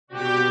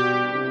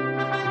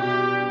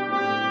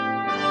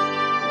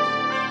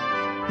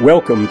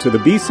Welcome to the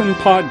Beeson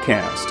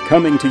Podcast,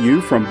 coming to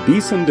you from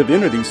Beeson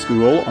Divinity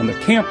School on the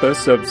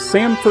campus of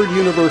Samford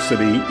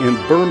University in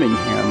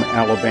Birmingham,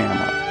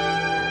 Alabama.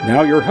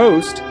 Now your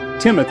host,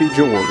 Timothy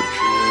George.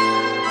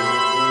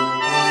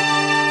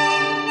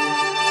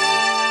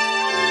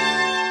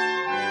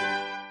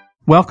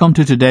 Welcome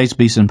to today's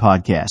Beeson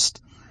Podcast.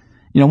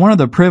 One of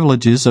the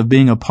privileges of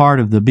being a part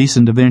of the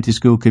Beeson Divinity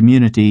School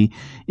community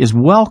is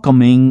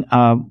welcoming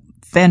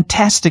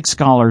fantastic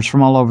scholars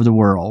from all over the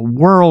world,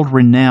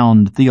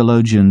 world-renowned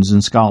theologians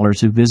and scholars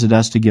who visit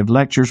us to give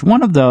lectures.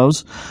 One of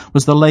those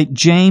was the late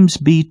James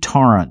B.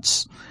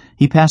 Torrance.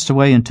 He passed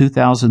away in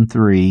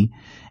 2003,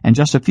 and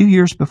just a few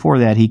years before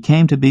that, he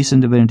came to Beeson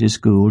Divinity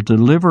School to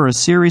deliver a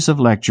series of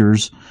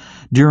lectures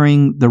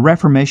during the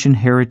Reformation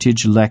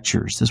Heritage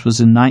Lectures. This was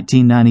in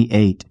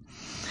 1998.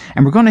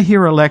 And we're going to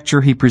hear a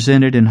lecture he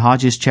presented in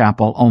Hodges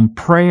Chapel on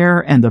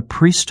prayer and the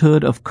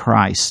priesthood of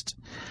Christ.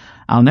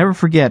 I'll never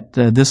forget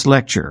this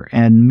lecture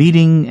and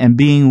meeting and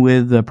being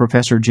with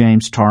Professor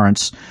James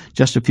Torrance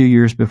just a few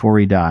years before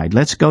he died.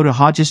 Let's go to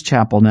Hodges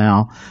Chapel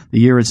now. The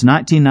year is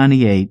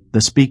 1998.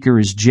 The speaker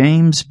is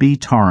James B.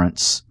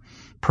 Torrance,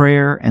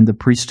 Prayer and the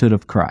Priesthood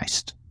of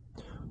Christ.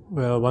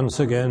 Well, once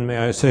again, may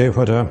I say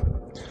what a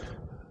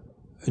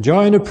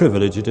joy and a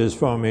privilege it is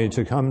for me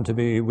to come to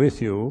be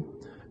with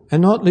you,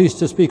 and not least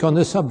to speak on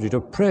this subject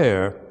of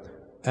prayer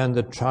and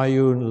the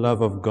triune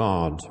love of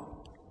God.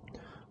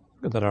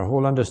 That our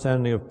whole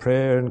understanding of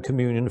prayer and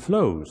communion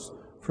flows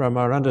from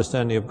our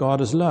understanding of God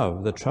as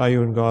love, the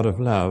triune God of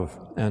love.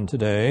 And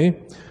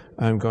today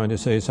I'm going to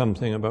say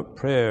something about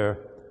prayer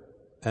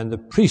and the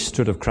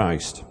priesthood of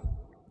Christ.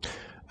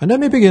 And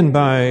let me begin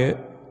by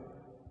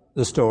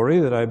the story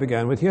that I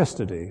began with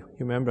yesterday. You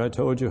remember I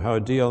told you how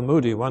D.L.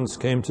 Moody once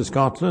came to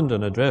Scotland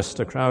and addressed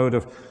a crowd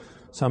of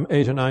some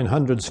 800 or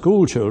 900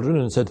 school children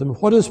and said to them,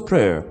 "What is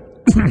prayer?"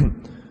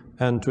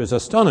 And to his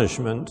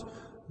astonishment,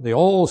 they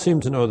all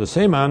seemed to know the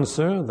same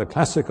answer, the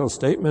classical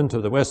statement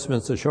of the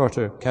Westminster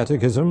Shorter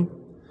Catechism,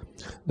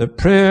 that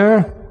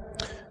prayer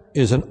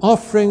is an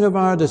offering of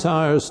our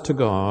desires to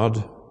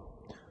God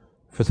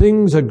for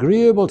things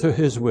agreeable to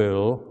His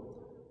will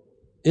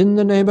in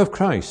the name of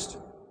Christ,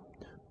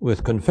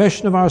 with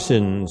confession of our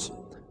sins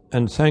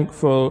and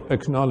thankful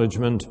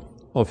acknowledgement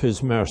of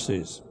His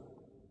mercies.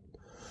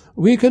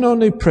 We can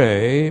only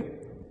pray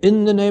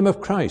in the name of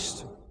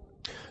Christ,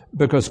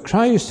 because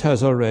Christ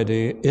has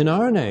already, in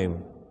our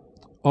name,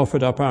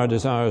 offered up our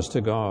desires to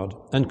God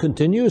and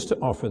continues to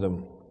offer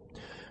them.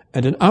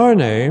 And in our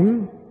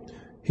name,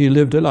 He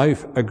lived a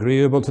life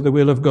agreeable to the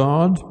will of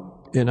God.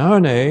 In our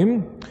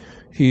name,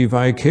 He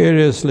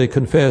vicariously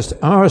confessed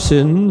our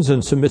sins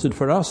and submitted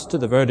for us to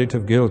the verdict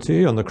of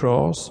guilty on the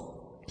cross,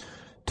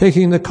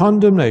 taking the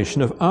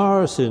condemnation of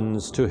our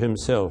sins to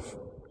Himself.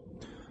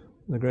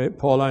 The great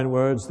Pauline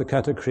words, the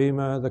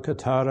katakrima, the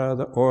katara,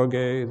 the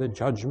orge, the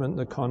judgment,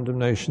 the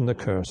condemnation, the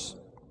curse.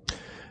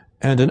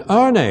 And in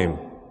our name,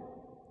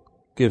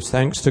 gives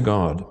thanks to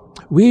God.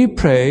 We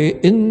pray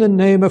in the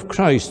name of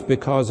Christ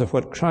because of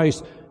what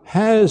Christ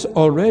has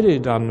already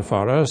done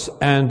for us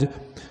and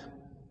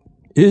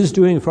is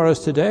doing for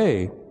us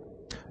today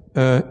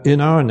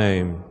in our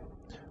name,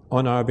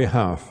 on our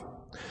behalf.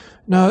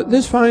 Now,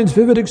 this finds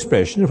vivid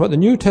expression of what the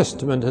New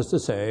Testament has to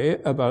say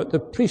about the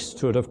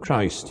priesthood of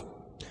Christ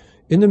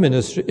in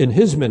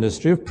His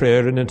ministry of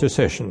prayer and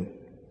intercession.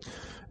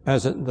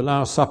 As in the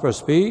Last Supper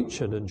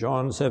speech and in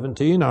John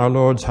 17, our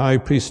Lord's high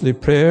priestly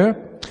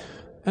prayer,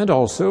 and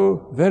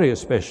also, very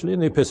especially, in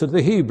the Epistle to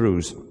the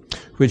Hebrews,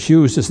 which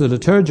uses the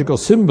liturgical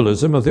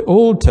symbolism of the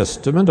Old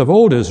Testament of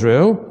Old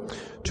Israel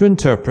to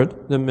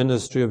interpret the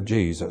ministry of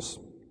Jesus.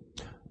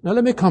 Now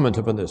let me comment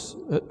upon this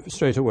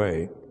straight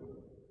away.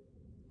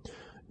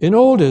 In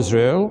Old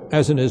Israel,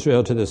 as in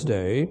Israel to this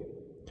day,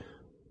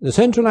 the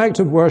central act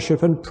of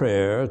worship and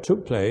prayer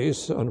took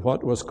place on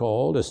what was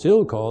called, is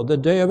still called, the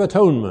Day of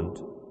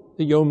Atonement,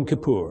 the Yom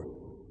Kippur.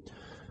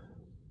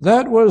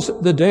 That was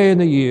the day in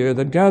the year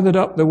that gathered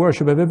up the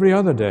worship of every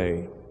other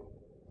day.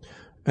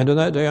 And on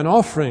that day an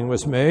offering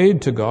was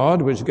made to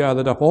God, which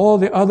gathered up all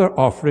the other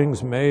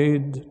offerings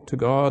made to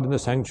God in the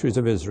sanctuaries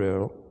of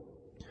Israel.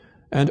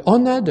 And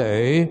on that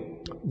day,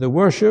 the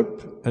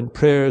worship and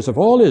prayers of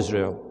all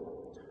Israel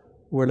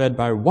were led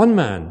by one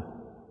man,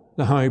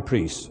 the high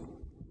priest.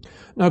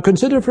 Now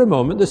consider for a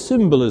moment the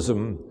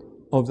symbolism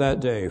of that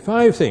day.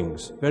 5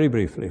 things, very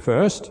briefly.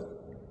 First,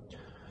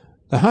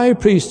 the high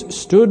priest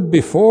stood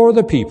before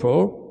the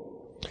people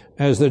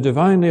as their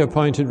divinely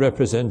appointed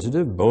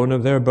representative, bone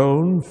of their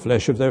bone,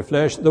 flesh of their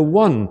flesh, the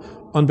one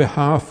on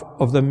behalf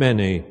of the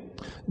many,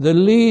 the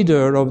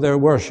leader of their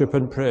worship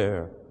and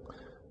prayer,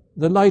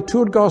 the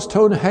liturgos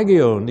ton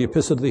hagion, the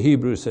Epistle to the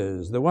Hebrews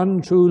says, the one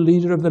true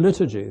leader of the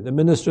liturgy, the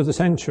minister of the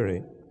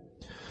sanctuary.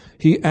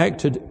 He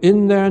acted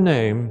in their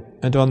name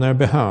and on their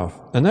behalf.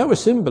 And that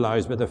was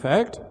symbolized by the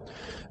fact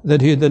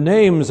that he had the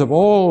names of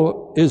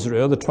all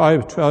Israel, the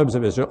tribes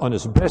of Israel, on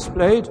his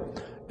breastplate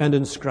and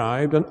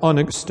inscribed on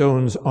onyx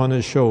stones on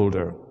his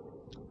shoulder.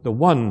 The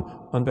one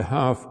on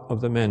behalf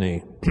of the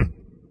many.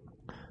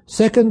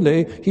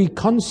 Secondly, he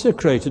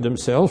consecrated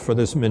himself for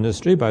this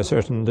ministry by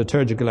certain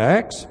liturgical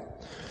acts.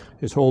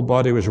 His whole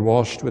body was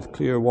washed with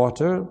clear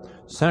water.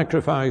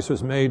 Sacrifice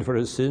was made for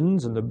his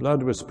sins, and the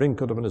blood was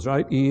sprinkled on his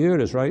right ear,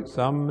 his right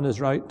thumb, and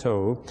his right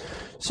toe,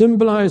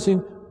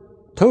 symbolizing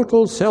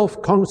total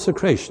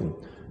self-consecration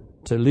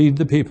to lead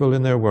the people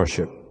in their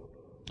worship.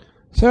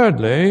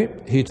 Thirdly,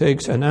 he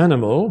takes an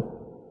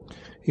animal,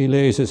 he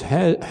lays his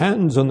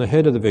hands on the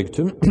head of the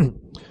victim,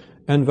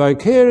 and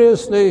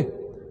vicariously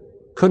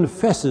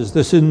confesses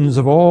the sins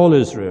of all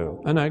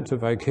Israel, an act of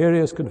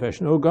vicarious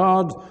confession. O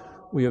God,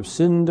 we have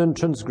sinned and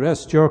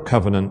transgressed your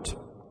covenant.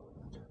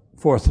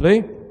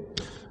 Fourthly,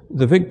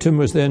 the victim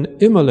was then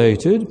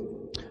immolated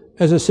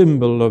as a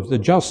symbol of the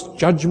just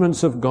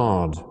judgments of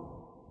God,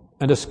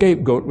 and a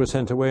scapegoat was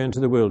sent away into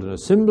the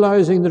wilderness,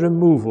 symbolizing the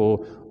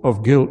removal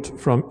of guilt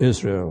from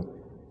Israel.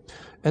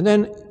 And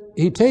then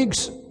he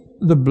takes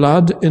the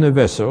blood in a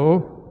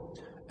vessel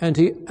and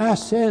he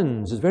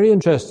ascends. It's very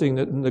interesting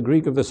that in the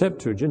Greek of the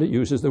Septuagint it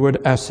uses the word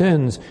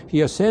ascends.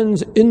 He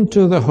ascends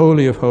into the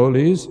Holy of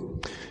Holies.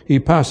 He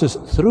passes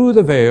through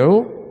the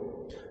veil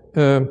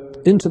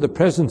into the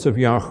presence of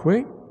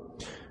Yahweh,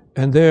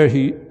 and there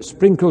he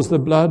sprinkles the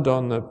blood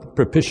on the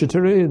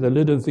propitiatory, the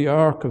lid of the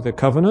Ark of the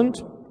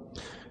Covenant,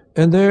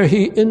 and there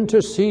he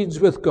intercedes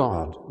with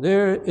God.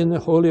 There in the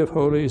Holy of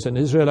Holies and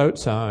Israel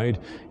outside,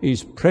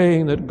 he's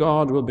praying that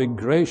God will be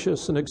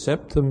gracious and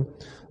accept them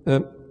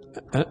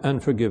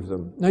and forgive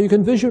them. Now you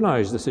can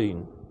visualize the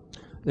scene.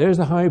 There's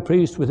the high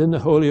priest within the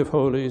Holy of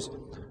Holies,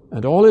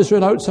 and all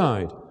Israel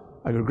outside,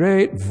 a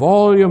great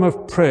volume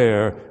of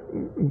prayer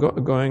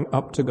going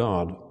up to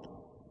God,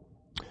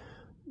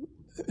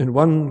 and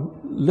one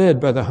led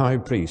by the high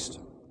priest.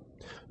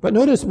 But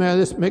notice, may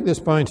I make this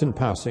point in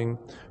passing,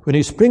 when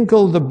he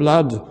sprinkled the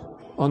blood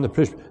on the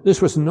priest,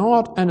 this was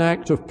not an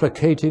act of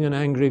placating an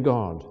angry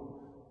God.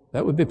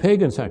 That would be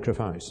pagan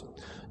sacrifice.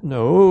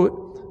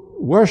 No,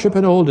 worship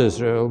in old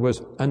Israel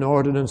was an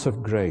ordinance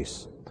of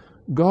grace.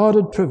 God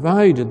had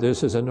provided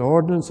this as an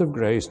ordinance of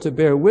grace to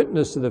bear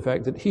witness to the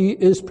fact that he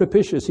is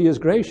propitious, he is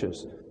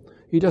gracious.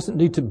 He doesn't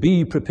need to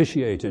be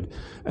propitiated.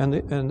 And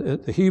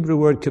the Hebrew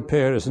word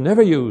kippur is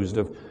never used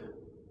of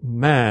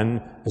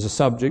man as a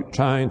subject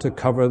trying to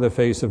cover the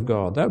face of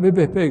God. That would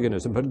be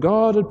paganism. But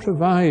God had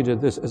provided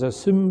this as a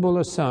symbol,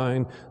 a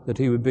sign that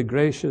he would be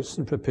gracious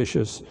and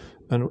propitious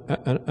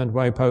and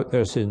wipe out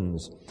their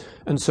sins.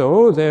 And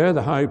so there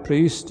the high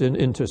priest in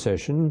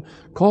intercession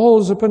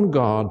calls upon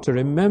God to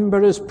remember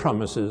his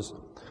promises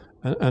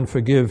and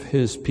forgive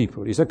his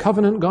people. He's a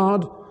covenant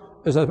God,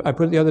 as I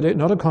put it the other day,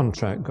 not a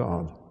contract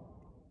God.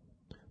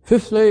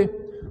 Fifthly,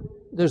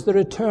 there's the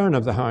return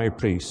of the high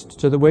priest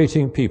to the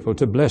waiting people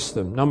to bless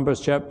them.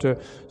 Numbers chapter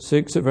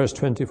 6 at verse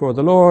 24.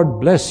 The Lord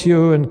bless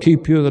you and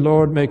keep you. The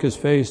Lord make his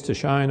face to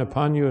shine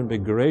upon you and be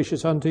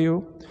gracious unto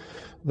you.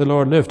 The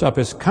Lord lift up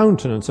his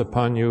countenance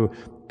upon you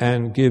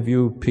and give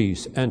you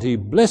peace. And he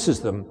blesses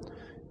them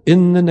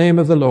in the name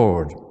of the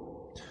Lord.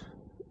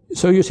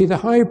 So you see, the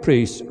high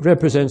priest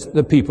represents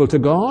the people to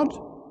God,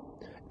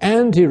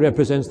 and he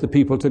represents the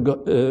people to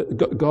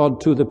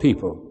God to the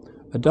people.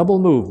 A double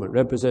movement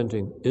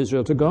representing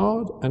Israel to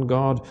God and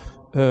God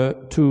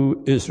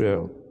to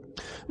Israel.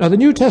 Now the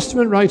New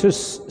Testament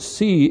writers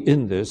see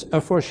in this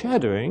a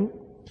foreshadowing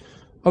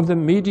of the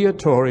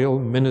mediatorial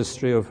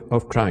ministry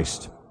of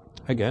Christ.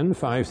 Again,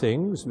 5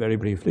 things, very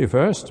briefly.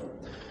 First,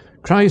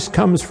 Christ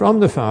comes from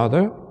the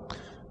Father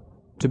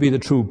to be the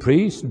true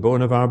priest,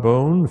 bone of our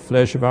bone,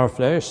 flesh of our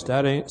flesh,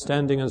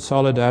 standing in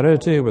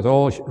solidarity with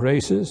all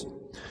races,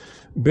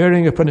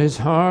 bearing upon his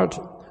heart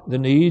the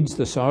needs,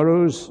 the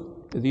sorrows,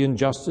 the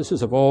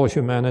injustices of all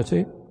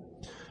humanity.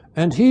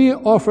 And he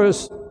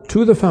offers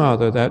to the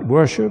Father that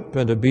worship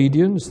and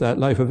obedience, that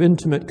life of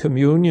intimate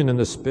communion in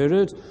the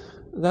Spirit,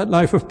 that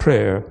life of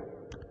prayer,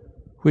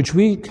 which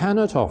we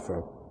cannot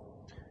offer.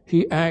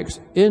 He acts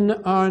in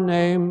our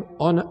name,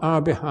 on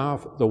our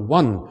behalf, the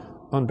one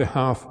on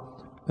behalf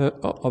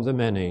of the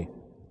many.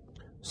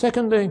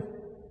 Secondly,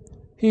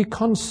 he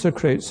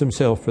consecrates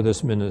himself for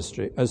this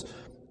ministry as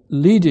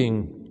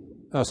leading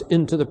us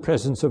into the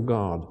presence of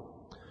God.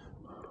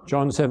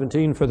 John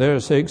 17, for their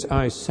sakes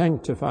I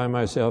sanctify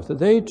myself, that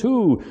they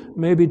too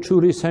may be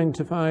truly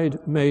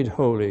sanctified, made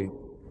holy.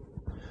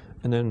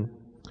 And then,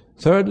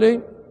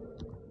 thirdly,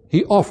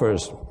 he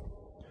offers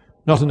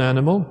not an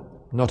animal,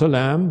 not a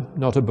lamb,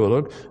 not a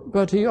bullock,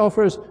 but he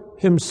offers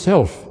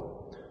himself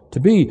to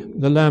be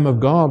the Lamb of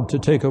God to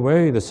take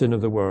away the sin of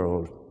the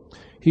world.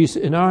 He's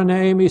in our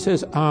name, he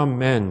says,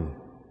 Amen,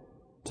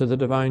 to the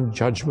divine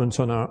judgments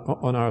on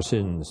our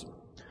sins.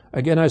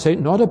 Again, I say,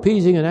 not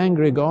appeasing an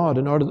angry God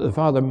in order that the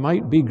Father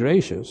might be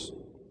gracious.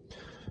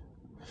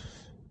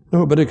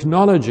 No, but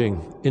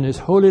acknowledging in his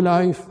holy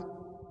life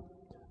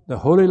the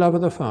holy love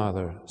of the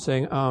Father,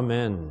 saying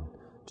Amen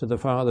to the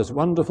Father's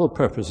wonderful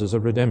purposes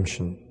of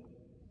redemption.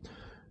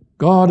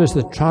 God is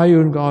the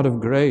triune God of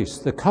grace,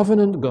 the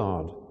covenant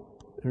God,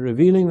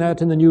 revealing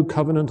that in the new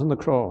covenant on the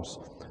cross,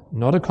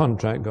 not a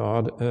contract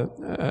God,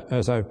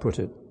 as I've put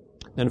it.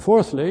 And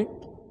fourthly,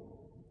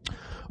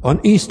 On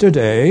Easter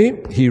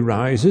Day, he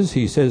rises,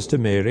 he says to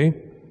Mary,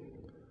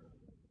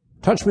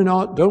 "Touch me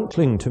not, don't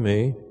cling to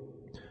me.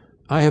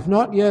 I have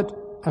not yet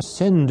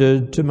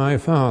ascended to my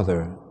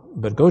Father,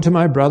 but go to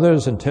my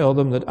brothers and tell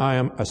them that I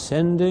am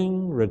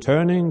ascending,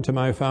 returning to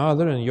my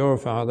Father and your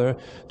Father,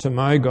 to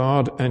my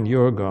God and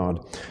your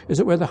God."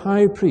 Is it where the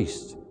high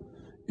priest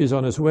is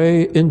on his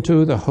way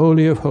into the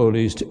Holy of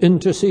Holies to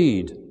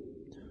intercede?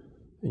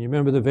 And you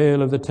remember the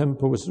veil of the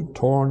temple was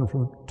torn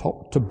from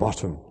top to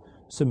bottom,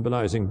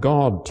 symbolizing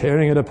God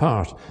tearing it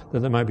apart, that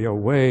there might be a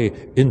way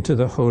into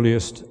the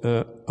holiest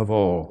of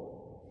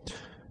all.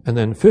 And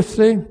then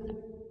fifthly,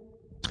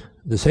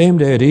 the same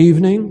day at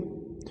evening,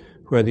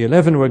 where the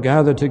 11 were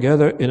gathered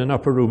together in an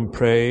upper room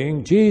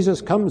praying,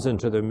 Jesus comes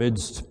into their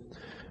midst,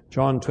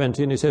 John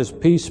 20, and he says,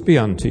 "Peace be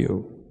unto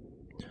you."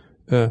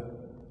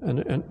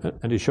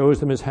 And he shows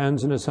them his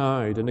hands and his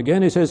side. And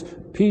again he says,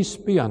 "Peace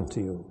be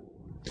unto you."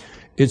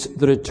 It's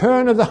the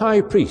return of the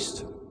high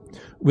priest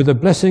with the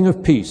blessing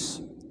of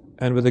peace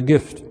and with the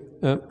gift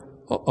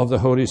of the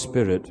Holy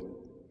Spirit,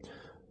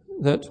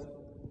 that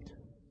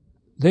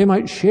they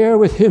might share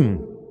with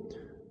him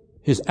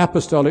his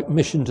apostolic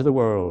mission to the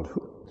world.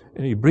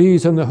 And he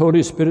breathes on the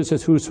Holy Spirit,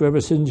 says, "Whosoever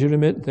sins you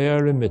remit, they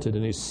are remitted."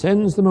 And he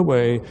sends them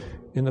away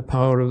in the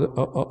power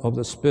of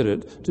the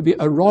Spirit to be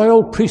a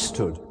royal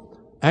priesthood,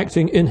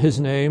 acting in his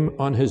name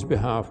on his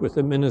behalf with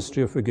the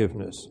ministry of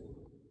forgiveness.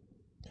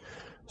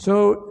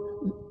 So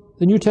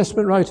the New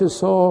Testament writers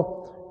saw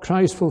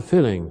Christ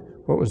fulfilling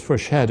what was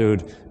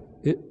foreshadowed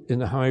in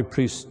the high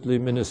priestly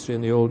ministry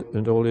in the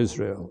Old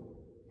Israel.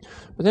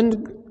 But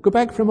then go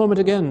back for a moment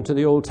again to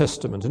the Old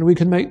Testament, and we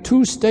can make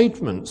two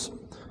statements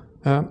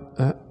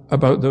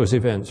about those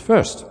events.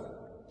 First,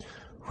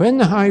 when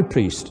the high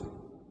priest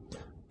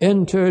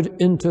entered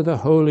into the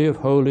Holy of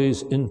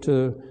Holies,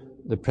 into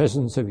the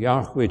presence of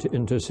Yahweh to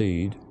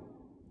intercede,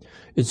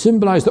 it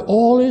symbolized that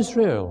all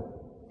Israel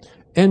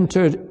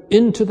entered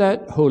into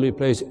that holy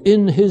place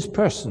in his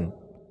person,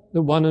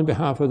 the one on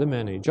behalf of the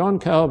many. John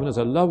Calvin has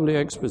a lovely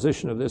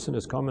exposition of this in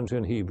his commentary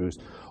on Hebrews.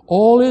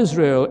 All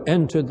Israel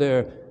entered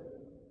there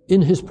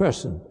in his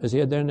person, as he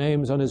had their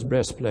names on his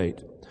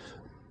breastplate.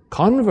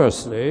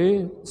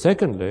 Conversely,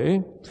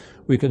 secondly,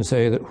 we can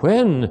say that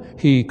when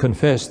he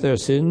confessed their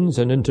sins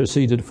and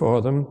interceded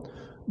for them,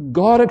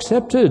 God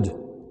accepted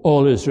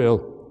all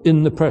Israel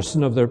in the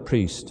person of their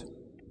priest,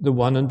 the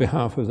one on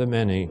behalf of the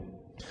many.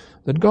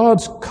 That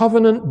God's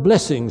covenant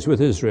blessings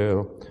with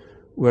Israel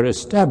were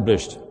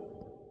established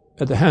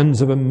at the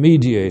hands of a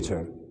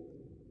mediator.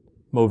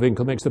 Mo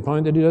Winkel makes the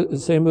point that he does the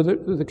same with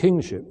the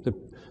kingship.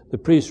 The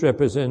priest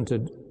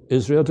represented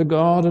Israel to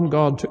God and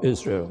God to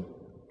Israel.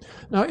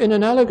 Now, in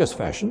analogous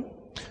fashion,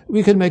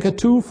 we can make a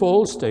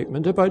twofold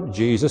statement about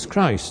Jesus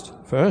Christ.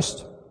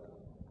 First,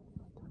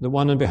 the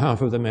one on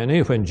behalf of the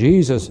many, when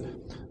Jesus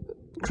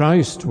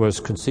Christ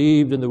was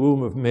conceived in the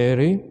womb of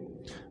Mary,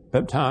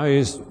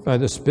 baptized by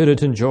the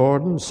Spirit in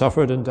Jordan,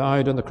 suffered and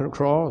died on the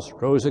cross,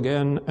 rose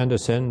again and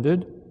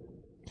ascended.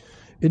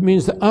 It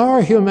means that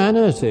our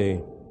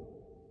humanity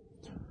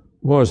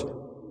was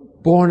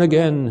born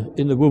again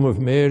in the womb of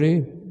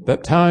Mary,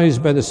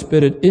 baptized by the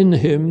Spirit in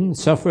him,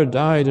 suffered,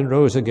 died, and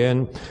rose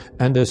again,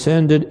 and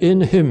ascended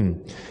in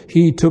him.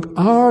 He took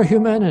our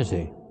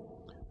humanity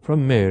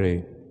from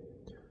Mary,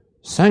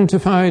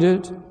 sanctified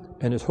it,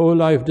 and his whole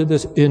life did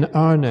this in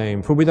our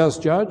name. For we thus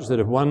judge that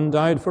if one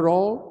died for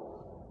all,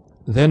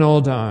 then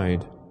all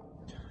died.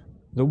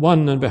 The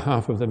one on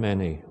behalf of the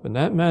many. When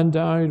that man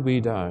died, we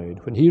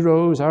died. When he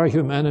rose, our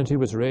humanity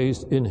was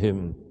raised in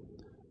him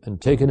and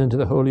taken into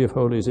the Holy of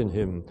Holies in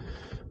him.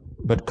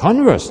 But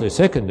conversely,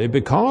 secondly,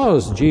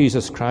 because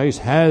Jesus Christ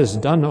has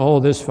done all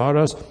this for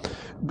us,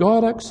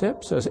 God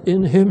accepts us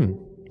in him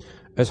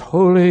as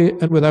holy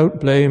and without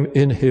blame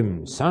in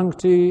him.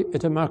 Sancti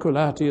et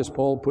immaculati, as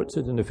Paul puts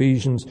it in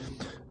Ephesians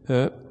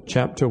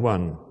chapter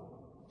 1.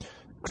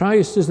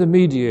 Christ is the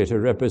mediator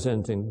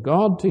representing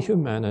God to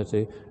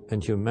humanity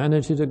and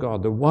humanity to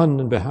God, the one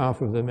on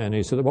behalf of the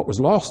many, so that what was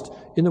lost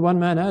in the one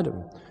man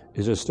Adam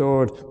is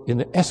restored in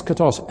the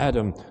eschatos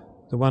Adam,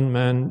 the one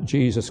man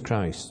Jesus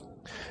Christ.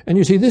 And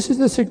you see, this is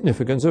the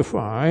significance of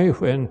why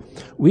when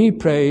we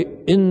pray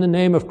in the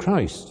name of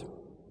Christ,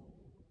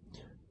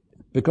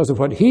 because of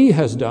what he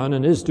has done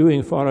and is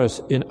doing for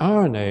us in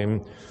our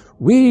name,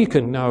 we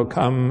can now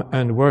come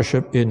and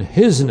worship in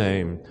his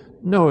name,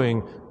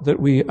 knowing that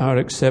we are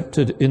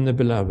accepted in the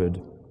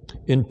Beloved.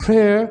 In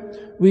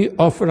prayer, we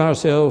offer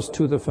ourselves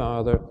to the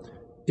Father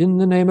in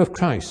the name of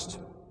Christ,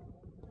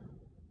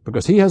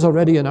 because he has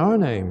already in our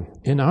name,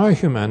 in our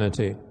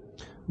humanity,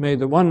 made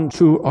the one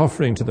true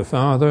offering to the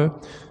Father,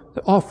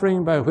 the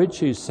offering by which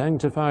he's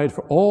sanctified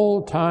for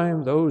all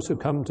time those who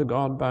come to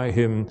God by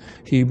him.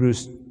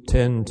 Hebrews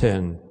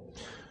 10:10.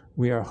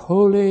 We are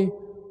holy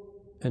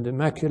and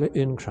immaculate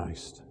in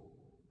Christ.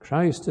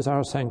 Christ is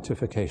our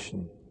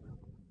sanctification.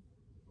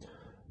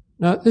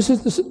 Now, this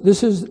is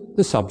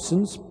the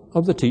substance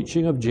of the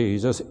teaching of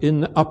Jesus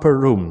in the upper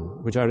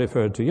room, which I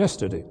referred to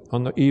yesterday,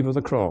 on the eve of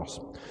the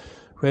cross.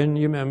 When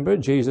you remember,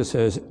 Jesus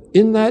says,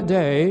 in that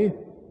day,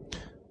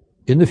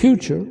 in the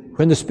future,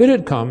 when the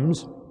Spirit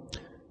comes,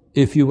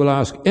 If you will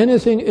ask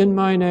anything in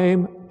my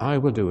name, I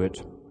will do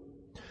it.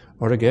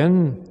 Or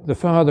again, the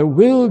Father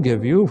will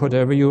give you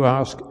whatever you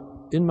ask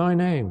in my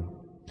name.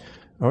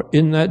 Or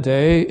in that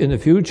day, in the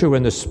future,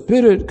 when the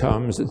Spirit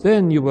comes,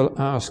 then you will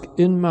ask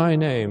in my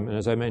name. And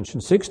as I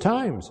mentioned 6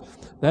 times,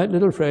 that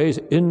little phrase,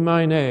 in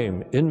my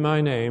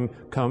name,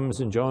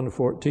 comes in John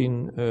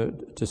 14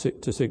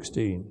 to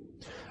 16.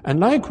 And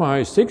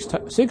likewise,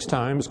 six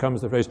times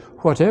comes the phrase,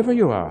 whatever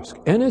you ask,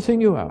 anything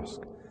you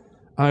ask,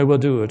 I will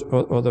do it,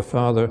 or the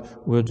Father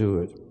will do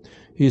it.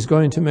 He's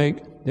going to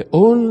make the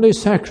only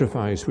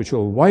sacrifice which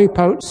will wipe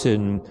out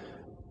sin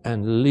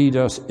and lead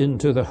us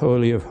into the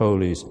Holy of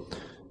Holies,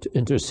 to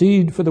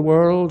intercede for the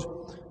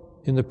world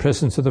in the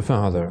presence of the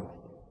Father.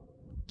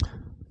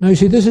 Now you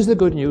see, this is the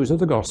good news of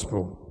the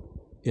gospel.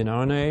 In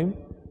our name,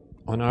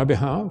 on our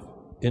behalf,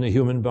 in a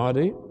human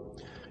body,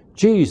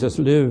 Jesus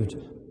lived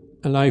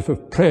a life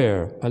of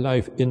prayer, a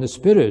life in the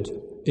Spirit,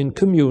 in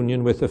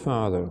communion with the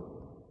Father.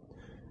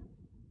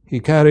 He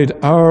carried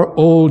our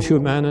old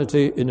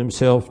humanity in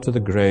himself to the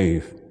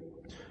grave.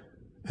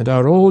 And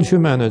our old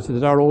humanity,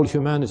 that our old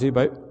humanity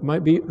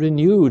might be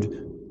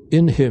renewed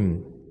in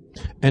him.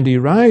 And he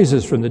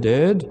rises from the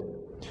dead.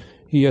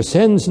 He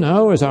ascends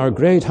now as our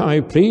great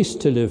high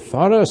priest to live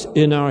for us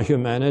in our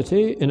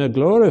humanity, in a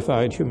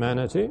glorified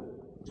humanity,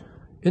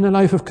 in a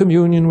life of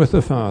communion with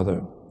the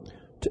Father,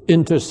 to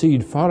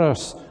intercede for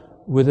us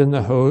within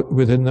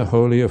the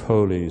Holy of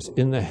Holies,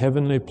 in the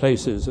heavenly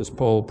places, as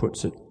Paul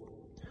puts it.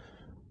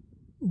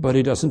 But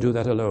he doesn't do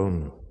that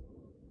alone.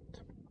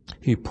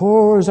 He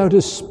pours out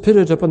his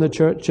Spirit upon the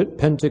church at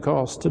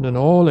Pentecost and in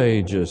all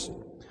ages,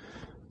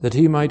 that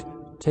he might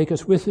take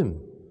us with him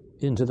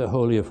into the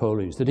Holy of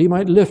Holies, that he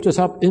might lift us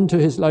up into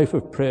his life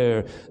of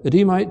prayer, that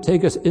he might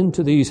take us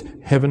into these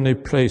heavenly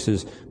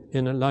places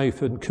in a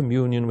life in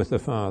communion with the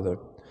Father,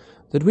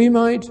 that we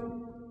might,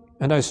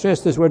 and I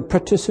stress this word,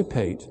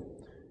 participate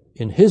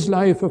in his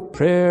life of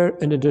prayer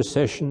and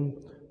intercession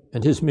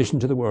and his mission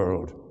to the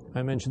world.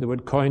 I mentioned the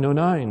word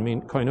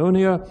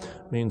koinonia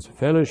means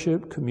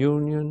fellowship,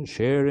 communion,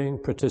 sharing,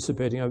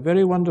 participating, a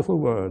very wonderful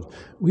word.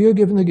 We are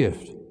given the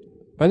gift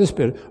by the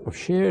Spirit of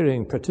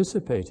sharing,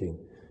 participating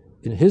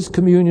in his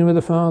communion with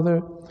the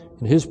Father,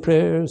 in his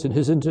prayers, in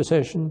his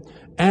intercession,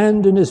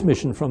 and in his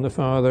mission from the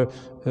Father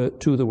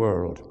to the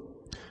world.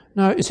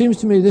 Now, it seems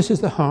to me this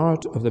is the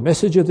heart of the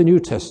message of the New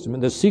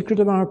Testament, the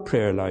secret of our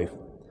prayer life.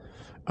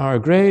 Our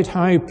great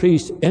high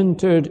priest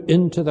entered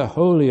into the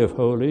Holy of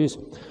Holies,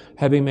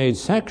 having made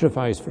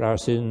sacrifice for our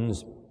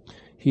sins.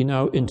 He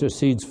now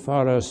intercedes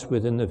for us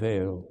within the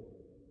veil.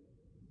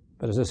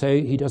 But as I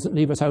say, he doesn't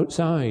leave us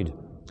outside.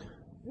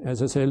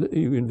 As I say,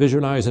 you can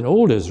visualize in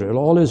old Israel.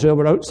 All Israel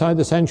were outside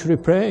the sanctuary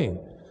praying,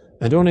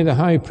 and only the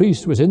high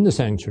priest was in the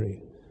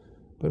sanctuary.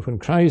 But when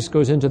Christ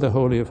goes into the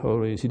Holy of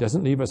Holies, he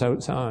doesn't leave us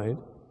outside.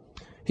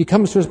 He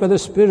comes to us by the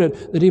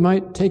Spirit that he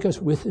might take us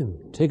with him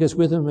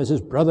as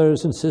his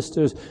brothers and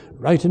sisters,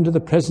 right into the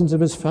presence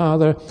of his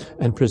Father,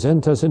 and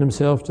present us in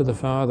himself to the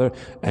Father,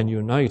 and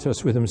unite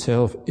us with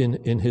himself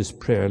in his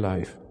prayer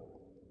life.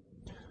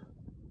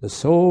 The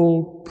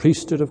sole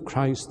priesthood of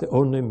Christ, the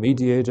only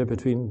mediator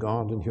between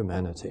God and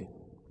humanity.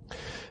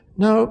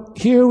 Now,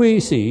 here we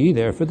see,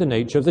 therefore, the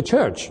nature of the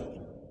church.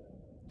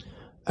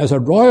 As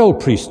a royal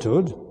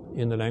priesthood,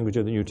 in the language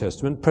of the New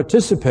Testament,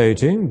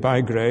 participating by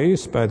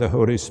grace, by the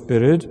Holy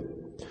Spirit,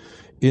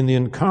 in the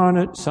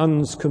incarnate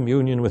Son's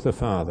communion with the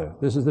Father.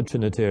 This is the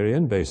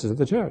Trinitarian basis of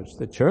the church.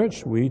 The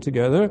church, we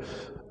together,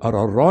 are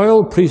a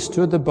royal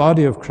priesthood, the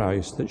body of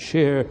Christ, that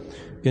share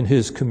in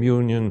his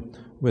communion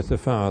with the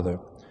Father.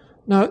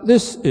 Now,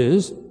 this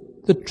is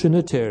the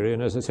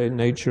Trinitarian, as I say,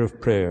 nature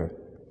of prayer,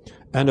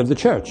 and of the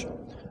church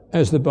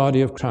as the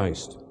body of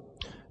Christ.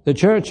 The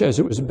church as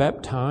it was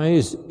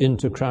baptized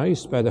into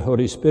Christ by the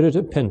Holy Spirit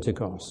at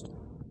Pentecost.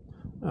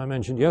 I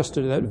mentioned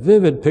yesterday that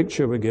vivid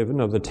picture we're given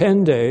of the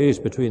 10 days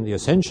between the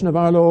ascension of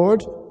our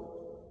Lord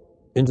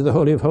into the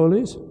Holy of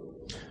Holies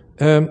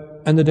and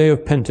the day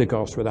of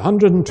Pentecost, where the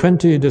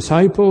 120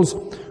 disciples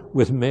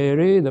with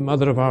Mary, the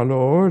mother of our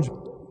Lord,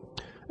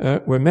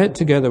 were met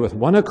together with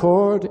one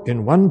accord,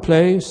 in one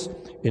place,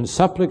 in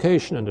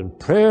supplication and in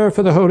prayer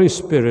for the Holy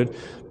Spirit,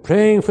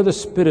 praying for the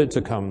Spirit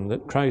to come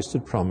that Christ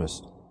had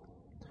promised.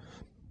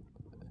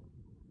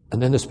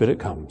 And then the Spirit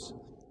comes.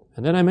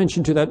 And then I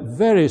mentioned to that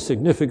very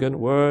significant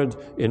word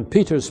in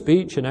Peter's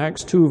speech in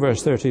Acts 2,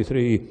 verse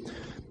 33,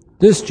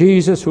 this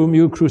Jesus whom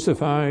you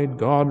crucified,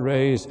 God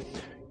raised,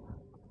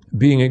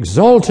 being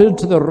exalted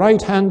to the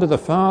right hand of the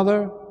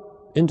Father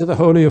into the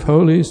Holy of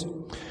Holies,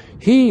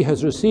 he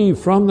has received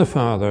from the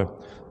Father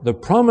the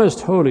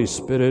promised Holy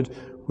Spirit,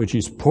 which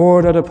is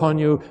poured out upon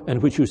you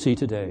and which you see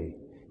today.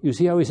 You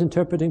see how he's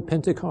interpreting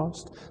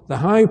Pentecost? The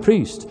high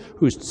priest,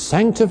 who's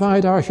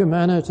sanctified our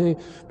humanity,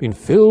 been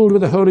filled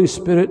with the Holy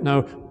Spirit,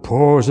 now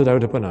pours it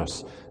out upon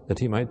us, that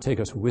he might take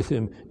us with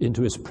him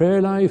into his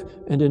prayer life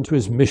and into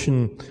his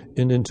mission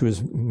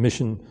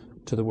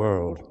to the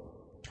world.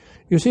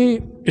 You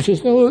see, it's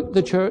as though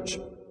the church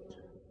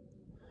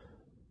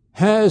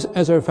has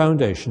as our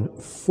foundation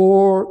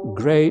 4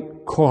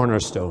 great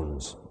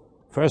cornerstones.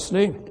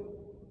 Firstly,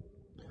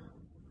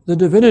 The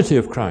divinity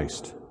of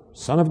Christ,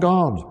 Son of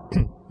God.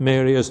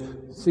 Mary is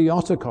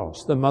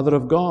Theotokos, the Mother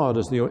of God,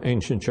 as the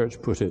ancient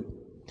church put it.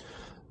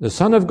 The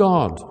Son of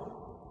God,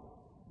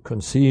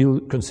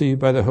 conceived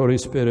by the Holy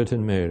Spirit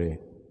in Mary.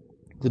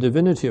 The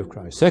divinity of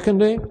Christ.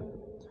 Secondly,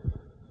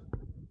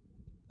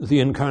 the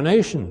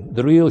incarnation,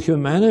 the real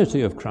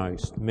humanity of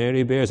Christ.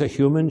 Mary bears a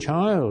human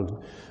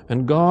child,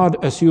 and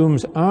God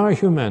assumes our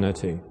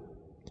humanity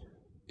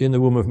in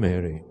the womb of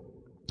Mary.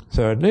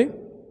 Thirdly,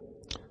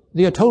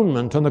 the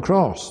atonement on the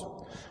cross.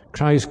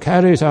 Christ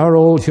carries our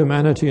old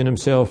humanity in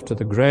himself to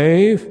the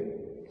grave,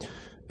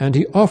 and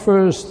he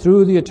offers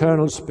through the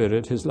eternal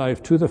Spirit his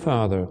life to the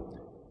Father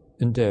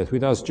in death. We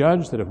thus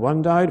judge that if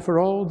one died for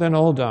all, then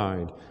all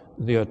died.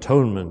 The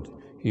atonement.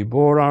 He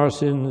bore our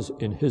sins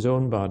in his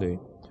own body.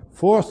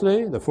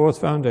 Fourthly, the fourth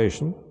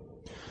foundation,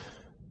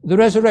 the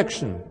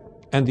resurrection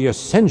and the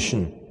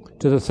ascension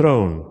to the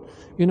throne.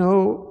 You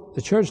know,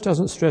 the church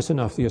doesn't stress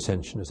enough the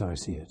ascension as I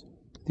see it.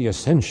 The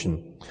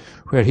ascension,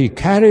 where he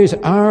carries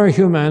our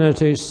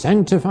humanity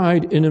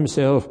sanctified in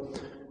himself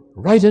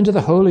right into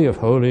the Holy of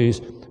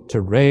Holies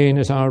to reign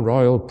as our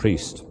royal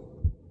priest.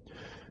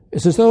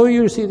 It's as though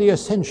you see the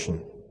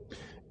ascension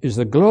is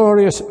the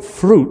glorious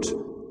fruit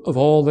of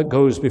all that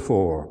goes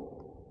before.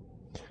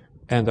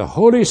 And the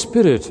Holy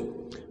Spirit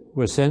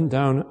was sent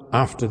down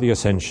after the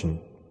ascension.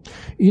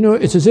 You know,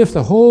 it's as if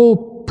the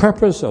whole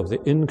purpose of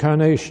the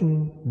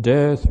incarnation,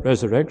 death,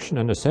 resurrection,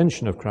 and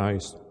ascension of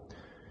Christ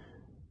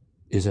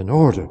is in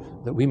order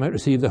that we might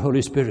receive the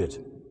Holy Spirit,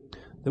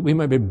 that we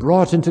might be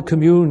brought into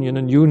communion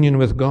and union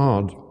with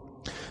God,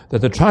 that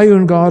the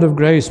triune God of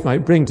grace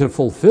might bring to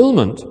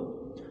fulfillment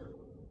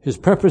his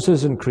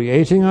purposes in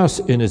creating us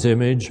in his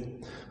image,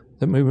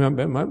 that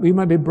we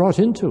might be brought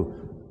into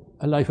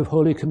a life of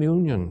holy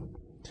communion,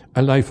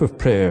 a life of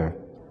prayer,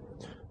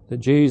 that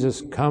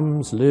Jesus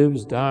comes,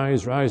 lives,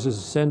 dies, rises,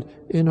 ascends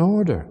in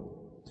order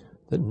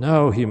that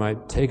now he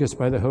might take us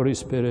by the Holy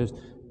Spirit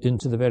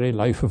into the very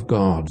life of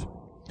God.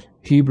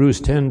 Hebrews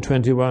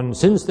 10:21,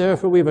 since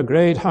therefore we have a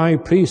great high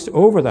priest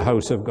over the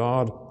house of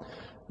God,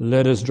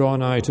 let us draw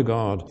nigh to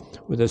God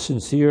with a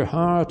sincere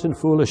heart and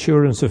full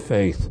assurance of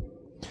faith.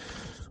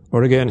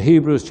 Or again,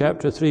 Hebrews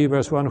chapter 3,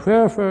 verse 1,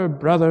 wherefore,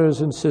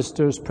 brothers and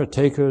sisters,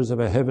 partakers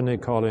of a heavenly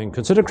calling,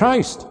 consider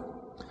Christ,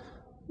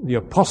 the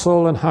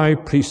apostle and high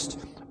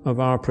priest of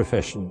our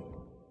profession.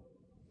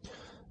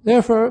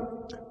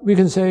 Therefore, we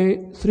can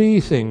say three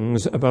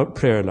things about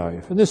prayer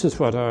life. And this is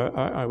what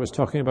I was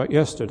talking about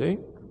yesterday.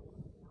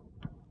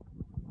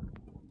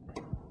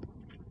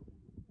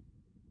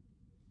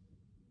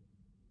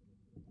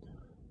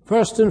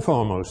 First and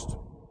foremost,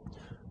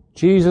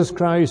 Jesus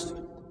Christ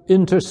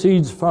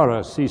intercedes for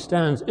us. He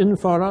stands in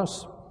for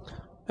us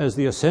as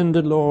the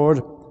ascended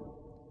Lord,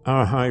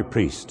 our high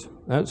priest.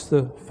 That's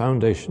the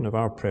foundation of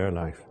our prayer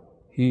life.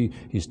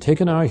 He's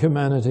taken our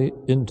humanity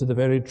into the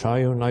very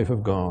triune life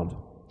of God.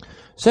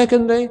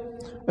 Secondly,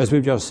 as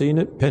we've just seen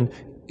it,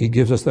 he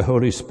gives us the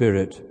Holy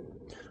Spirit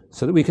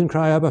so that we can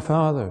cry, Abba,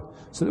 Father,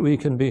 so that we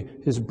can be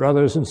his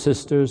brothers and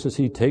sisters as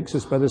he takes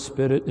us by the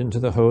Spirit into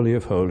the Holy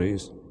of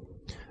Holies.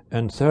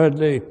 And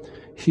thirdly,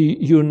 he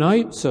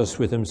unites us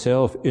with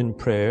himself in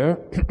prayer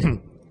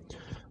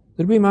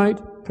that we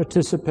might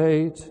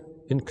participate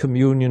in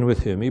communion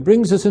with him. He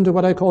brings us into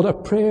what I call a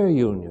prayer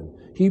union.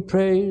 He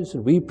prays,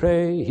 and we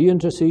pray. He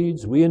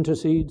intercedes, we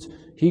intercede.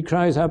 He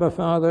cries, Abba,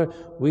 Father.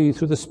 We,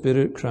 through the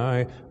Spirit,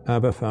 cry,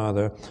 Abba,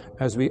 Father,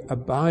 as we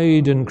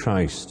abide in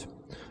Christ,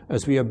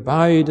 as we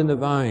abide in the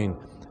vine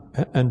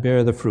and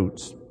bear the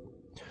fruits.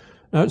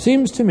 Now, it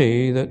seems to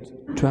me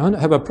that to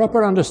have a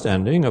proper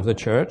understanding of the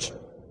church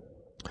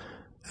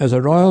as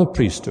a royal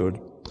priesthood,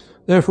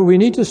 therefore, we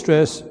need to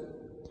stress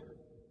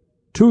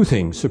two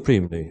things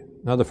supremely.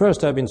 Now, the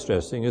first I've been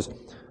stressing is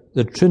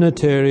the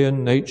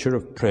Trinitarian nature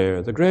of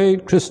prayer. The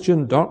great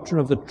Christian doctrine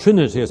of the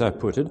Trinity, as I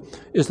put it,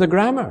 is the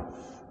grammar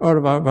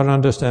of our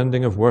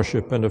understanding of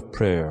worship and of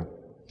prayer.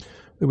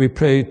 That we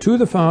pray to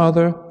the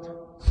Father,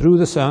 through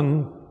the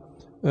Son,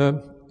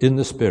 in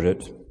the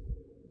Spirit.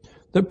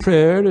 That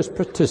prayer is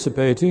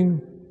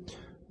participating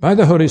by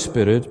the Holy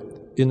Spirit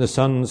in the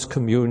Son's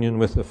communion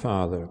with the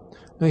Father.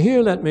 Now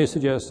here let me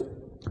suggest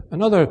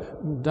another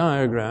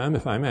diagram,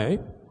 if I may,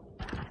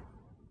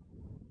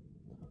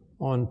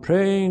 on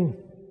praying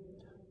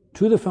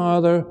to the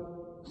Father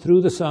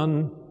through the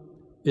Son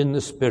in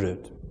the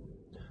Spirit.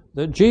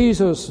 That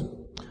Jesus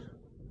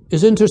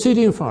is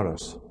interceding for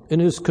us in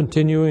his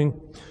continuing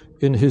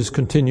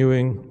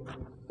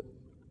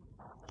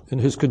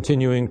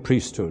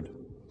priesthood.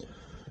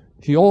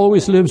 He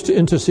always lives to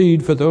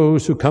intercede for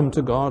those who come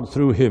to God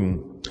through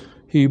him.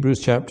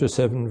 Hebrews chapter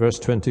 7, verse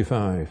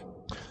 25.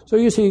 So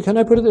you see, can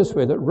I put it this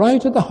way, that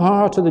right at the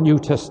heart of the New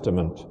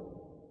Testament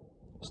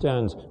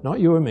stands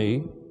not you or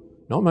me,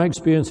 not my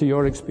experience or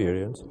your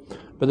experience,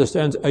 but there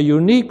stands a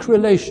unique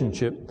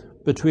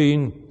relationship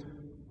between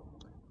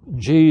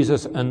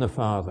Jesus and the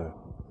Father.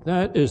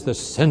 That is the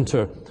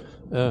center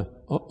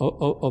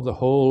of the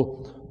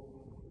whole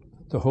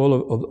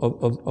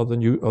of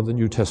the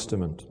New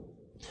Testament.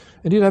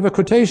 Indeed, I have a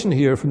quotation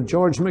here from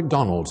George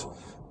MacDonald,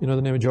 You know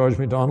the name of George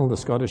MacDonald, the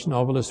Scottish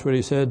novelist, where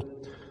he said,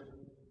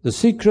 "The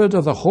secret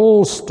of the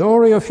whole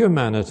story of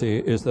humanity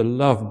is the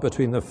love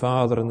between the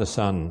Father and the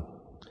Son.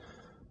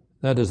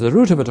 That is the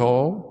root of it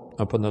all.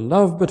 Upon the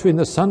love between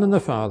the Son and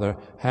the Father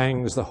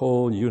hangs the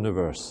whole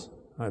universe."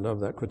 I love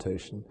that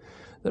quotation.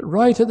 That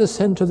right at the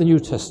center of the New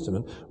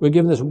Testament, we're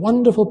given this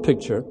wonderful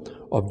picture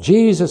of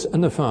Jesus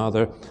and the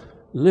Father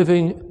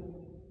living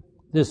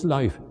this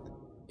life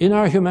in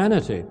our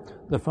humanity.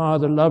 The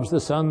Father loves the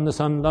Son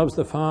loves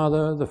the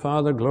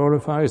Father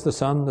glorifies the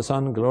Son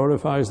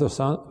glorifies the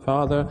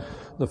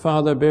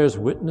Father bears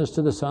witness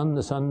to the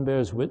Son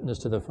bears witness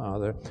to the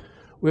Father.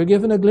 We're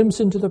given a glimpse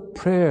into the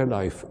prayer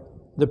life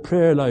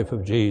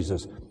of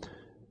Jesus.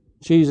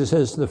 Jesus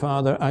says to the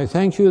Father, "I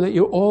thank you that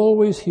you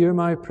always hear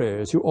my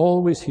prayers, you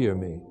always hear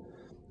me."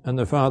 And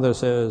the Father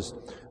says,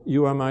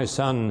 "You are my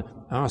Son,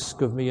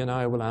 ask of me and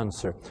I will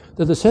answer."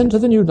 That the center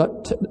of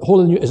the whole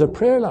of the new is a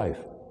prayer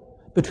life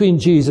between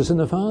Jesus and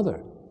the Father.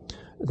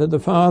 That the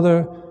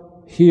Father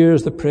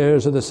hears the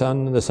prayers of the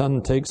Son, and the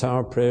Son takes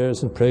our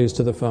prayers and prays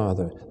to the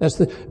Father.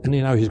 And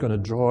now he's going to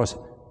draw us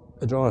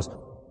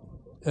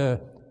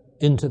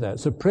into that.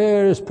 So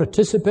prayer is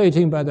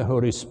participating by the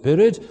Holy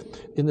Spirit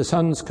in the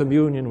Son's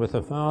communion with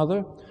the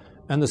Father,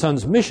 and the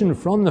Son's mission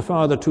from the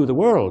Father to the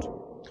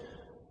world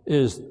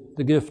is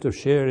the gift of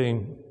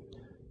sharing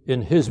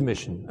in his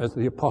mission as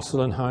the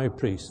apostle and high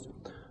priest.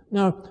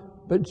 Now,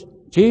 but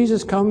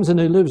Jesus comes and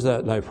he lives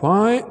that life.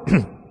 Why?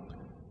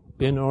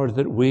 In order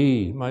that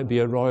we might be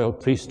a royal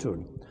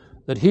priesthood,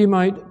 that he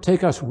might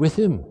take us with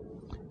him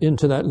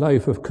into that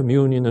life of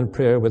communion and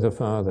prayer with the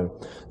Father,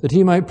 that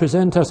he might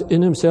present us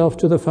in himself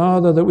to the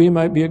Father, that we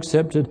might be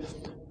accepted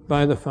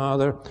by the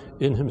Father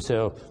in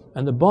himself.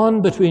 And the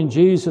bond between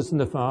Jesus and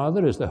the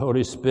Father is the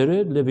Holy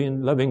Spirit, living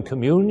in loving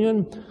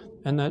communion,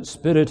 and that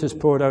Spirit is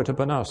poured out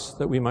upon us,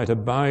 that we might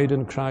abide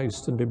in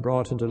Christ and be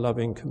brought into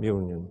loving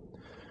communion.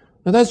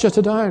 Now that's just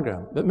a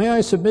diagram, but may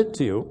I submit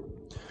to you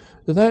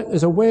that that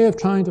is a way of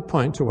trying to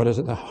point to what is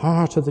at the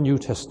heart of the New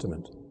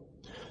Testament.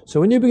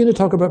 So when you begin to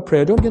talk about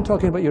prayer, don't begin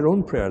talking about your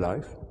own prayer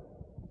life.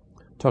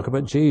 Talk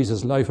about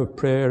Jesus' life of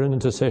prayer and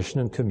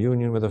intercession and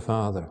communion with the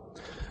Father.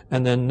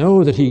 And then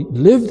know that he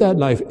lived that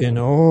life in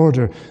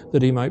order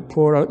that he might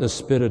pour out the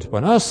Spirit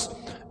upon us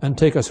and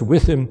take us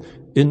with him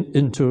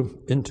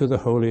into the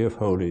Holy of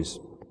Holies.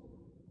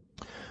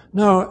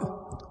 Now,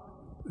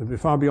 it would be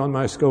far beyond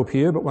my scope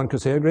here, but one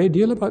could say a great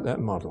deal about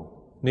that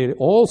model. Nearly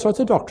all sorts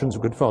of doctrines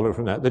could follow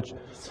from that.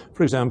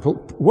 For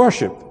example,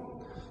 worship.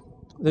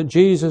 That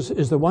Jesus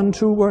is the one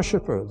true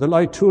worshipper, the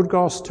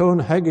liturgos ton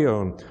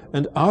hagion,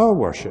 and our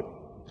worship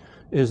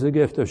is the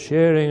gift of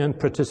sharing and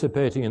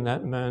participating in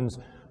that man's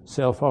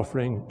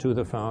self-offering to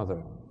the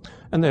Father.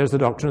 And there's the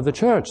doctrine of the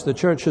church. The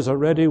church is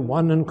already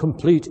one and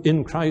complete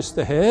in Christ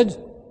the head.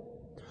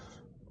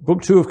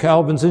 Book 2 of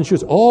Calvin's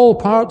Institutes, all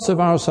parts of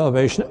our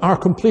salvation are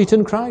complete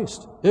in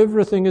Christ.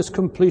 Everything is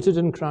completed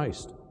in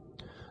Christ.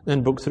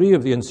 Then Book 3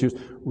 of the Institutes,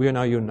 we are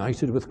now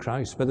united with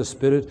Christ by the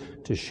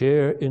Spirit to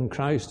share in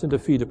Christ and to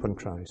feed upon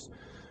Christ.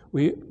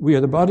 We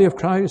are the body of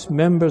Christ,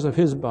 members of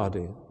his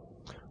body.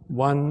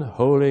 One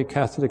holy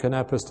Catholic and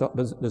apostolic,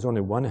 there's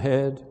only one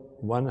head,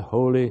 one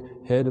holy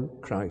head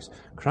of Christ.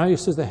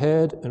 Christ is the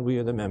head and we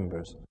are the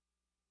members.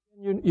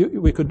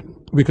 We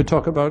could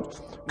talk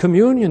about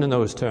communion in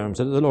those terms.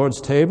 At the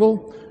Lord's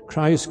table,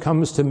 Christ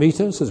comes to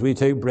meet us as we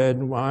take bread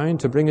and wine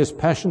to bring his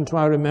passion to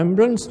our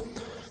remembrance,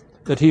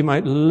 that he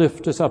might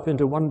lift us up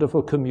into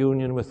wonderful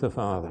communion with the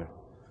Father.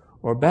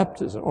 Or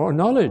baptism, or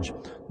knowledge.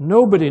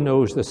 Nobody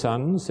knows the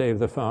Son save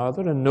the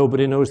Father, and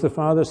nobody knows the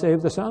Father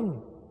save the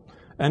Son.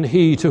 And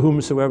he to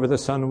whomsoever the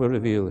Son will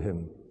reveal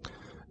him.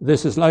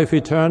 This is life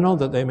eternal,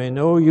 that they may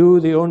know you,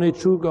 the only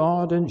true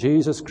God, and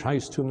Jesus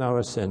Christ whom thou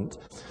hast sent.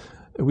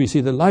 We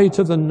see the light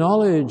of the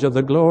knowledge of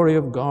the glory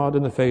of God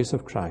in the face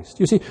of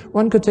Christ. You see,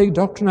 one could take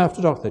doctrine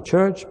after doctrine. The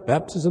church,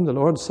 baptism, the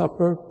Lord's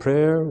Supper,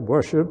 prayer,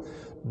 worship,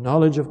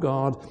 knowledge of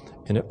God,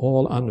 and it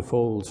all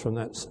unfolds from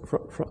that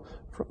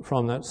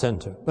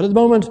center. But at the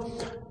moment,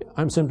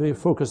 I'm simply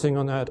focusing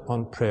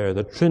on prayer,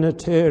 the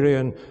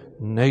Trinitarian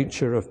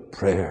nature of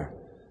prayer.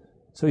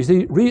 So you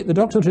see, the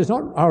doctrine is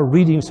not our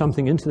reading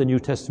something into the New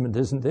Testament that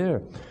isn't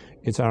there.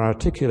 It's our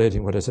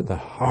articulating what is at the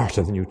heart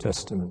of the New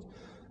Testament,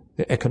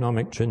 the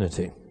economic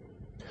Trinity.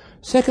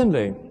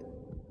 Secondly,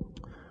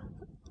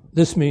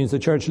 this means the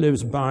church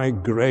lives by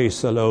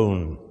grace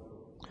alone.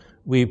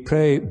 We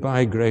pray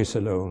by grace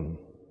alone.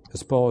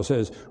 As Paul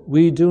says,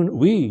 we do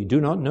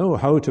not know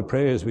how to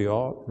pray as we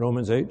ought,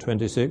 Romans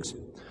 8:26.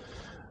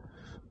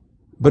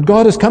 But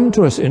God has come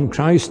to us in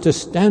Christ to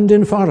stand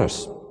in for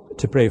us,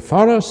 to pray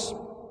for us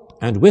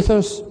and with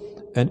us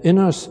and in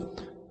us,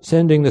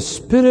 sending the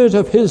Spirit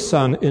of his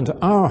Son into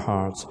our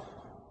hearts,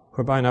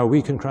 whereby now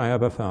we can cry,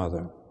 Abba,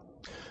 Father.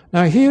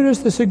 Now here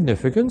is the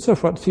significance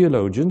of what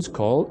theologians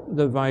call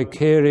the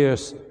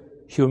vicarious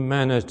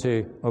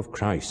humanity of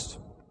Christ.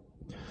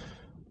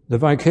 The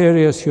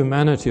vicarious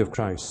humanity of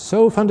Christ,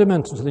 so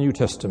fundamental to the New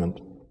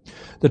Testament.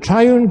 The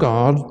triune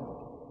God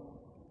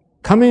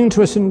coming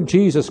to us in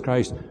Jesus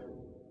Christ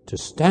to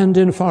stand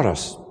in for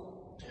us,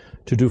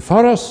 to do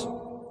for us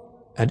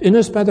and in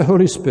us by the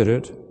Holy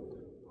Spirit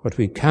what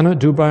we cannot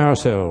do by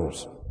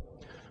ourselves,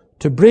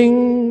 to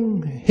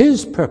bring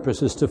his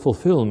purposes to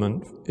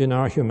fulfillment in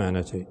our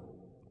humanity.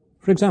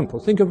 For example,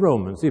 think of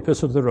Romans, the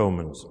Epistle to the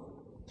Romans,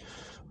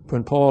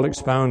 when Paul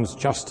expounds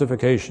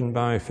justification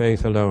by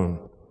faith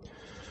alone.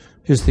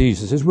 His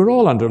thesis is we're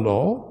all under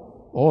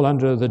law, all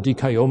under the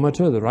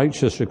dikaiometer, the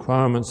righteous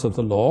requirements of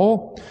the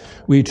law.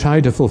 We try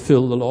to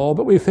fulfill the law,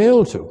 but we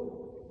fail to.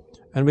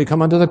 And we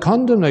come under the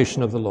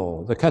condemnation of the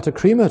law, the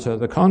katakrimata,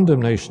 the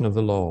condemnation of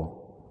the law.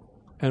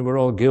 And we're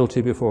all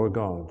guilty before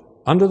God.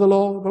 Under the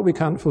law, but we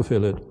can't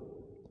fulfill it.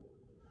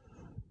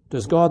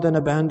 Does God then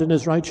abandon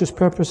his righteous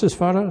purposes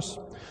for us?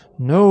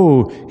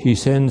 No, he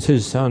sends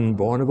his Son,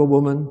 born of a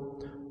woman,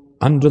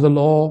 under the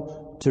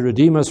law, to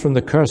redeem us from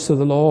the curse of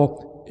the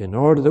law, in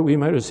order that we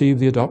might receive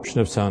the adoption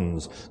of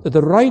sons. That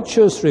the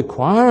righteous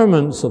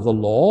requirements of the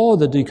law,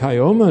 the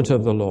dikaiomet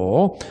of the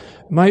law,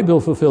 might be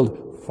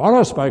fulfilled for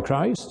us by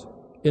Christ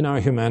in our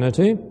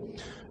humanity,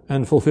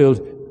 and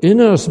fulfilled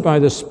in us by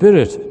the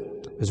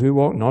Spirit, as we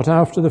walk not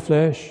after the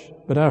flesh,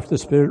 but after the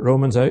Spirit,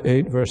 Romans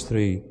 8, verse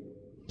 3.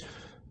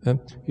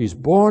 He's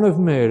born of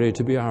Mary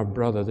to be our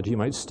brother, that he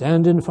might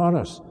stand in for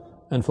us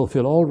and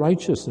fulfill all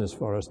righteousness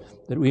for us,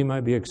 that we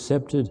might be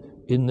accepted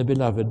in the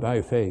beloved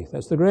by faith.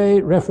 That's the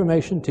great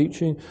Reformation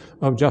teaching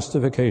of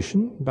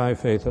justification by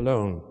faith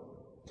alone.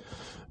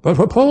 But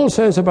what Paul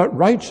says about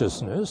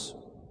righteousness,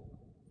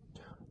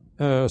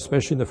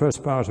 especially in the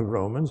first part of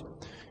Romans,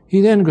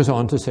 he then goes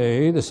on to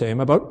say the same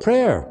about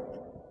prayer.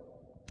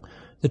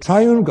 The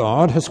triune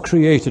God has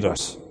created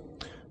us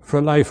for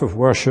a life of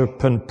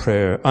worship and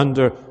prayer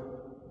under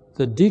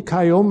the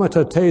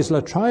dikaiomata tes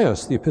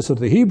latrias, the Epistle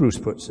to the Hebrews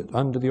puts it,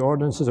 under the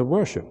ordinances of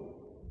worship.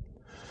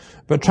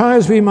 But try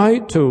as we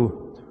might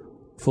to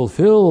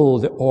fulfill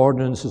the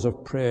ordinances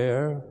of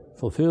prayer,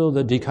 fulfill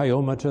the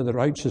dikaiomata, the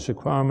righteous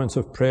requirements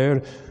of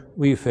prayer,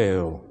 we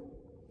fail.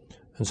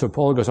 And so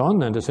Paul goes on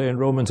then to say in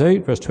Romans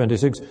 8, verse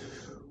 26,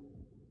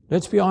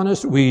 let's be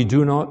honest, we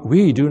do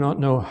not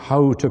know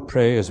how to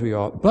pray as we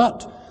ought,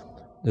 but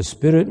the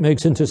Spirit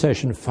makes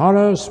intercession for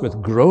us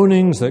with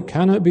groanings that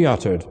cannot be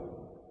uttered.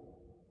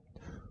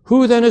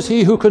 Who then is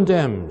he who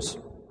condemns?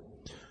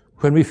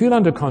 When we feel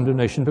under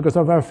condemnation because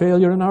of our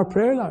failure in our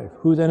prayer life,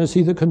 who then is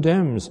he that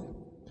condemns?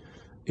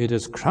 It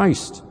is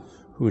Christ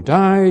who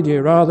died, yea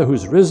rather,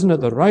 who's risen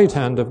at the right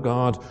hand of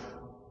God,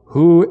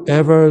 who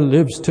ever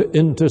lives to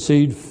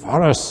intercede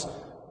for us.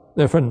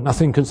 Therefore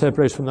nothing can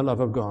separate us from the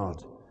love of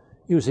God.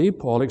 You see,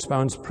 Paul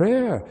expounds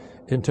prayer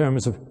in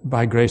terms of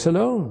by grace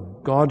alone.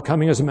 God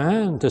coming as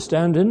man to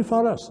stand in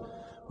for us.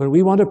 When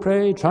we want to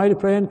pray, try to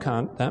pray and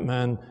can't, that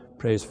man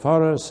prays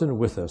for us and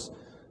with us.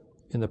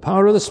 In the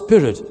power of the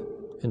Spirit,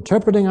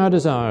 interpreting our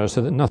desires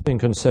so that nothing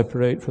can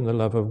separate from the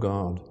love of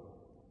God.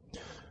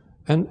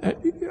 And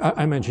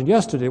I mentioned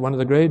yesterday, one of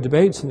the great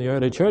debates in the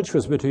early church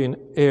was between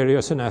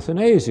Arius and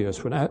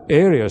Athanasius. When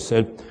Arius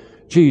said,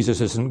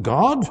 Jesus isn't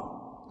God.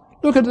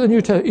 Look at the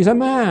New Testament. He's a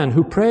man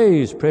who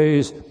prays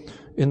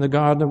in the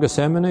Garden of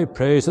Gethsemane,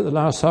 prays at the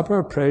Last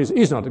Supper, prays.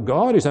 He's not a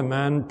God, he's a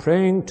man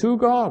praying to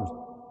God.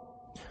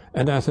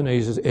 And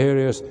Athanasius,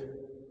 Arius,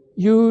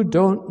 you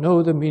don't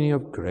know the meaning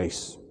of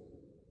grace.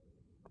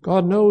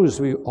 God knows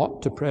we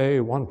ought to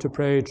pray, want to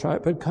pray, try,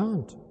 but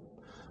can't.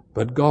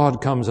 But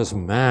God comes as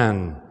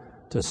man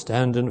to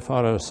stand in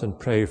for us and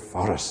pray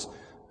for us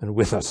and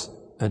with us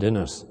and in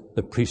us,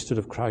 the priesthood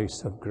of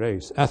Christ, of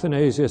grace.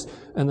 Athanasius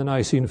and the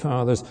Nicene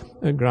Fathers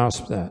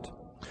grasped that.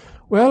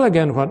 Well,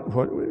 again, what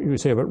you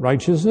say about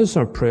righteousness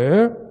or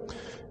prayer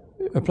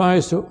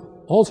applies to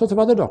all sorts of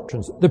other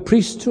doctrines. The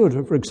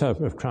priesthood, for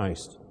example, of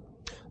Christ.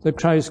 That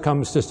Christ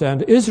comes to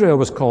stand. Israel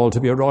was called to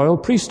be a royal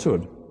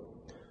priesthood.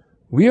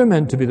 We are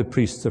meant to be the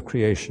priests of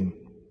creation.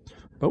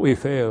 But we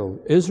fail.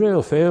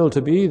 Israel failed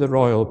to be the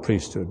royal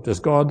priesthood. Does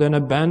God then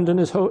abandon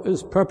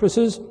his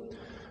purposes?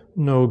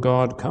 No,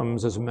 God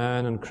comes as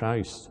man in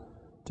Christ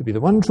to be the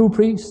one true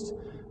priest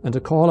and to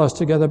call us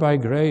together by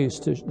grace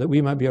that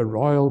we might be a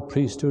royal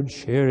priesthood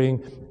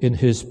sharing in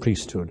his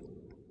priesthood.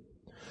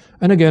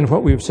 And again,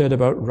 what we've said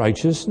about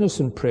righteousness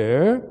and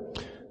prayer,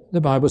 the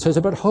Bible says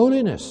about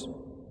holiness.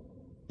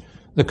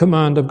 The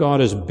command of God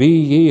is, be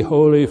ye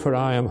holy, for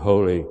I am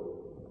holy.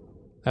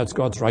 That's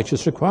God's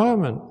righteous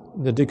requirement.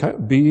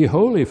 Be ye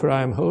holy, for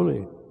I am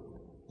holy.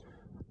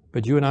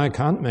 But you and I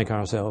can't make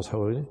ourselves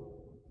holy.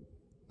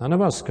 None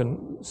of us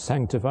can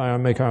sanctify or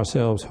make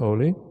ourselves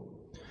holy.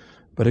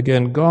 But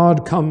again,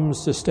 God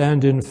comes to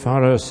stand in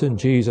for us in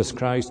Jesus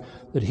Christ,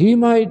 that he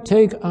might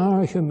take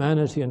our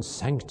humanity and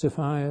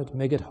sanctify it,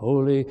 make it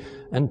holy,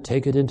 and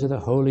take it into the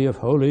Holy of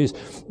Holies,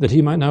 that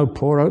he might now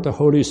pour out the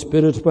Holy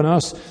Spirit upon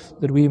us,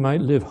 that we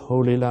might live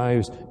holy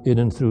lives in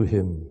and through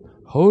him.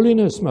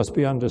 Holiness must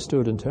be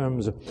understood in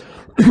terms of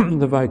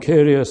the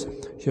vicarious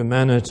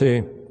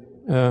humanity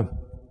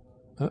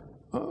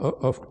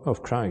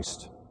of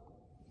Christ.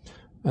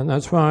 And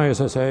that's why,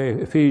 as I say,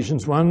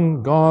 Ephesians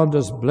 1, God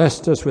has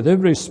blessed us with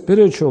every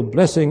spiritual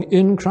blessing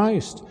in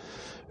Christ.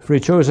 For he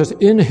chose us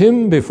in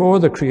him before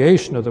the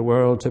creation of the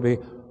world to be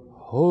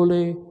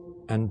holy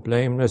and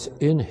blameless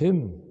in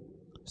him.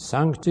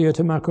 Sancti et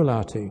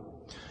Immaculati,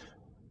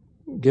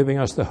 giving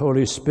us the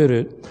Holy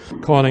Spirit,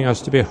 calling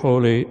us to be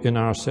holy in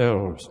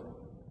ourselves.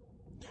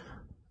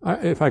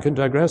 If I can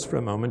digress for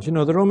a moment, you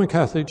know, the Roman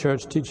Catholic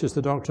Church teaches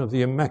the doctrine of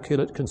the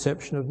Immaculate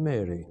Conception of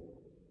Mary,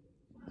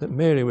 that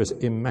Mary was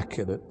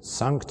immaculate,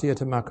 Sancti et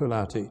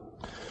Immaculati.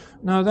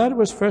 Now, that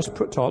was first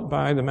taught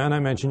by the man I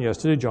mentioned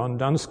yesterday, John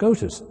Duns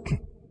Scotus.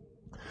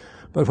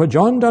 But what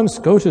John Duns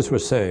Scotus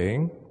was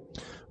saying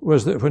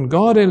was that when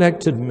God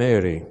elected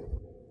Mary,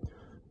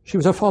 she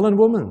was a fallen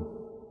woman.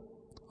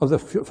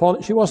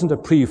 She wasn't a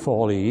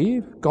pre-fall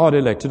Eve. God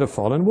elected a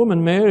fallen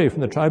woman, Mary,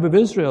 from the tribe of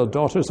Israel,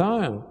 daughter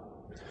Zion.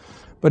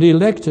 But he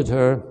elected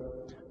her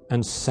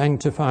and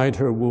sanctified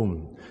her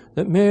womb.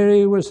 That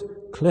Mary was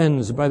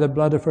cleansed by the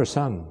blood of her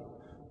Son.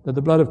 That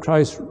the blood of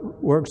Christ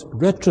works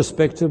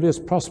retrospectively as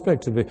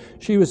prospectively.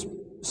 She was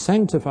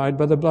sanctified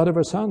by the blood of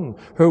her Son.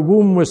 Her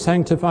womb was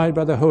sanctified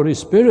by the Holy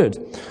Spirit.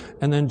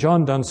 And then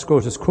John Duns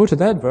Scotus quoted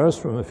that verse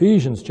from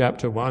Ephesians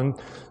chapter 1,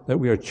 that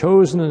we are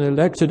chosen and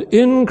elected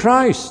in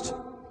Christ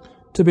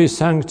to be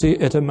sancti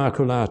et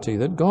immaculati,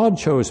 that God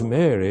chose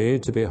Mary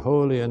to be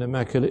holy and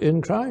immaculate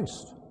in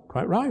Christ.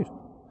 Quite right.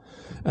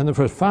 And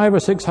for 500 or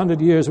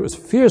 600 years it was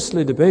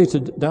fiercely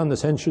debated down the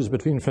centuries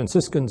between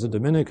Franciscans and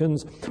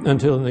Dominicans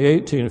until in the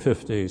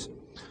 1850s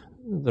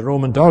the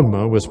Roman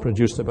dogma was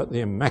produced about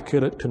the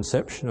Immaculate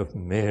Conception of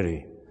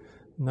Mary.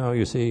 Now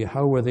you see,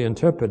 how were they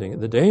interpreting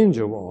it? The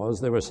danger was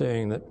they were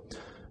saying that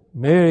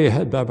Mary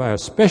had by a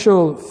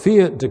special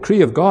fiat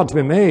decree of God to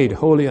be made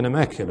holy and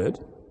immaculate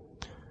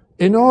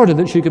in order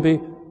that she could be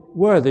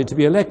worthy to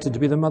be elected to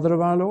be the mother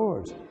of our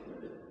Lord.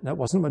 That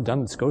wasn't what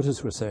Duns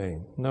Scotus was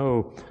saying.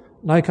 No,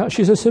 like us,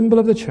 she's a symbol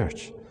of the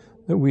church,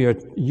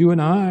 that you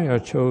and I are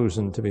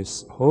chosen to be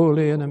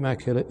holy and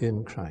immaculate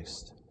in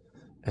Christ.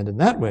 And in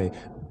that way,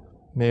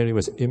 Mary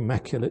was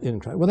immaculate in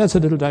Christ. Well, that's a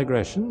little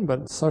digression,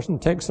 but certain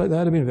texts like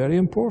that have been very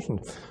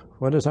important.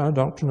 What is our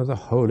doctrine of the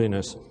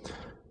holiness?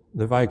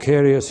 The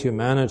vicarious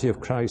humanity of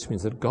Christ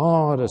means that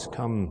God has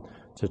come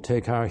to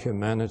take our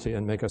humanity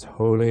and make us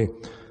holy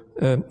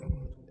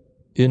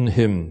in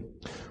Him.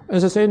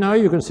 As I say, now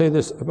you can say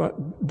this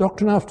about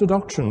doctrine after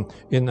doctrine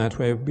in that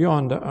way,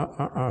 beyond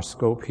our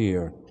scope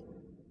here.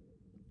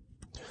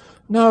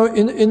 Now,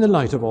 in the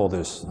light of all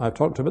this, I've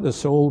talked about the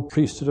sole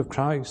priesthood of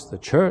Christ, the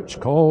church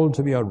called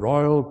to be a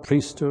royal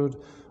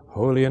priesthood,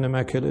 holy and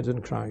immaculate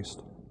in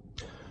Christ.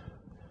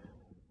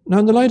 Now,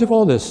 in the light of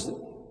all this,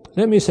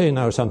 let me say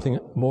now something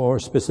more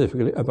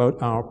specifically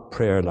about our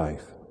prayer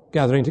life,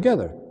 gathering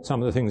together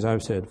some of the things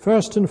I've said.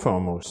 First and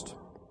foremost,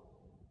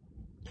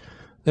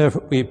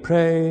 therefore, we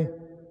pray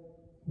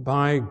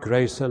by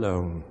grace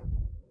alone.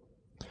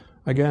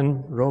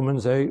 Again,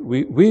 Romans 8,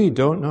 we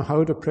don't know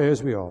how to pray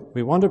as we ought.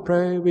 We want to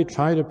pray, we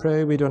try to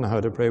pray, we don't know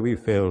how to pray, we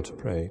fail to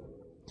pray.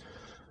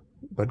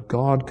 But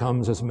God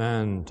comes as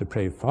man to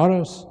pray for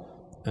us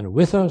and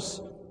with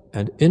us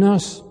and in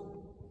us,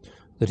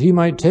 that He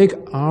might take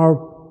our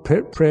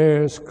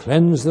prayers,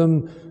 cleanse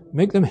them,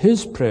 make them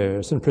His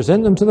prayers and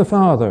present them to the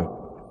Father,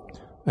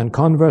 and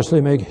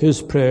conversely make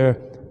His prayer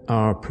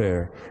our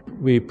prayer.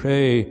 We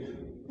pray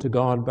to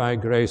God by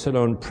grace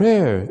alone.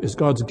 Prayer is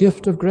God's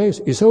gift of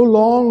grace. He so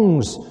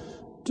longs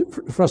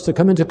for us to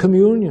come into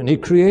communion. He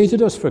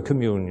created us for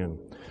communion.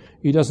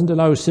 He doesn't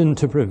allow sin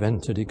to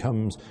prevent it. He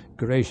comes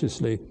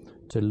graciously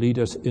to lead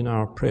us in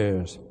our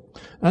prayers.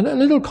 And a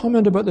little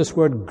comment about this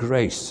word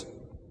grace,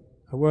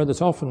 a word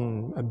that's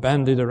often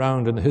bandied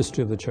around in the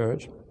history of the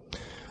church,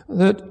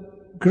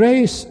 that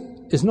grace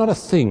is not a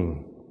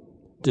thing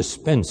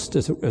dispensed,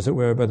 as it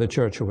were, by the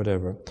church or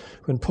whatever.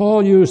 When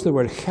Paul used the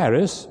word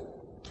charis,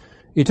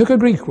 he took a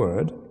Greek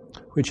word,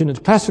 which in its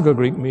classical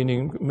Greek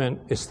meaning meant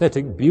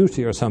aesthetic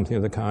beauty or something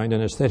of the kind,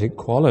 an aesthetic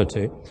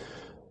quality,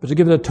 but to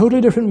give it a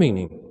totally different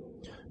meaning,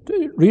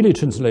 really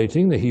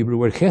translating the Hebrew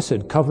word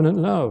chesed, covenant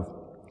love.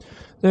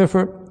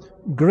 Therefore,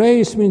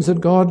 grace means that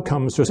God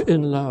comes to us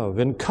in love,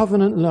 in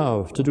covenant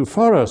love, to do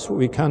for us what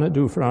we cannot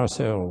do for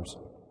ourselves,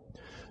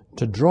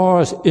 to draw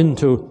us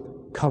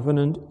into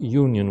covenant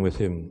union with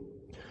Him.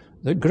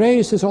 That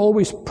grace is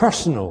always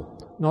personal,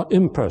 not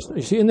impersonal.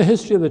 You see, in the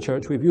history of the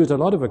church, we've used a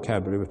lot of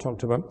vocabulary. We've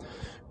talked about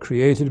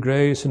created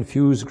grace,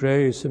 infused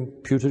grace,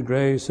 imputed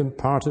grace,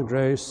 imparted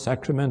grace,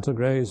 sacramental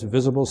grace,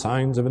 visible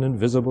signs of an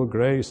invisible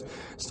grace.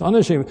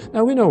 Astonishing.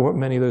 Now, we know what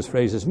many of those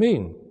phrases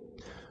mean.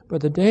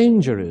 But the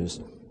danger is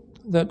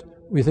that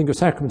we think of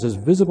sacraments as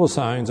visible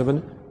signs of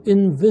an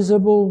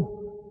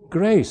invisible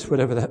grace,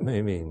 whatever that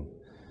may mean.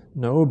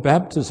 No,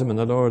 baptism and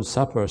the Lord's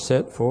Supper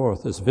set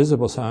forth as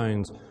visible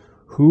signs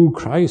who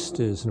Christ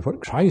is and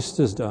what Christ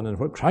has done and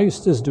what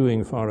Christ is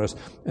doing for us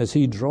as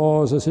He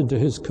draws us into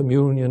His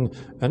communion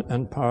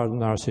and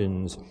pardon our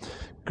sins.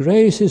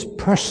 Grace is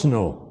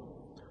personal.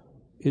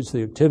 It's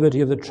the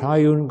activity of the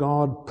triune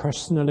God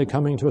personally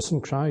coming to us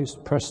in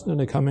Christ,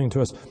 personally coming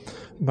to us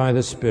by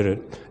the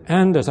Spirit.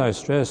 And as I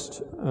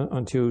stressed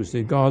on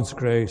Tuesday, God's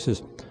grace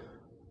is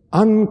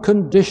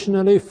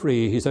unconditionally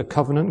free. He's a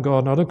covenant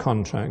God, not a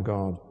contract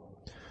God.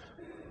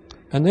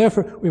 And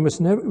therefore, we must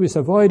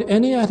avoid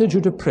any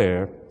attitude of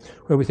prayer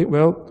where we think,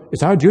 well,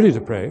 it's our duty to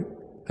pray,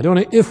 And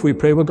only if we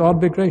pray will God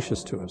be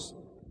gracious to us.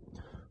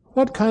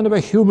 What kind of a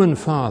human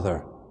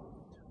father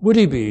would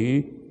he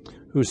be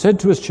who said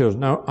to his children,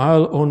 now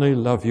I'll only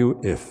love you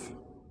if?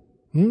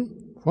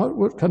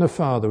 What kind of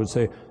father would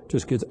say to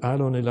his kids,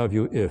 I'll only love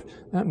you if?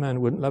 That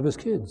man wouldn't love his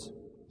kids.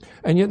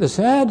 And yet the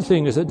sad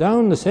thing is that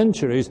down the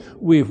centuries,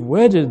 we've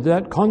wedded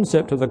that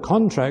concept of the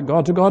contract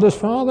God to God as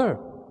Father.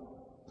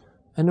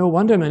 And no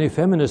wonder many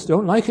feminists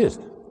don't like it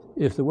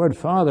if the word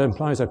Father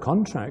implies a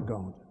contract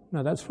God.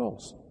 No, that's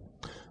false.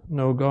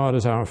 No, God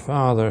is our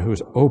Father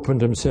who's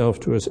opened himself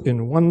to us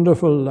in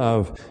wonderful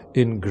love,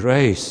 in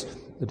grace,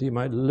 that he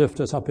might lift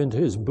us up into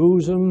his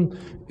bosom,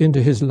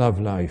 into his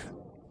love life.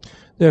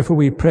 Therefore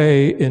we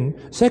pray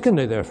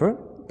secondly,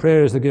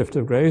 prayer is the gift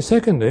of grace.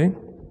 Secondly,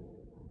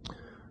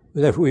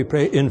 therefore we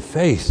pray in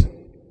faith,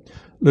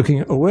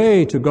 looking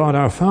away to God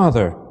our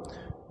Father,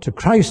 to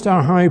Christ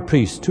our high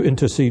priest to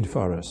intercede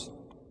for us.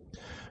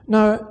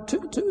 Now,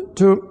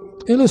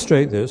 to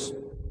illustrate this,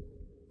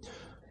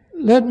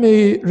 let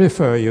me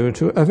refer you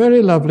to a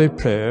very lovely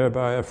prayer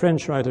by a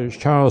French writer,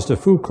 Charles de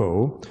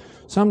Foucauld,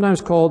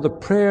 sometimes called the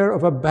prayer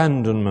of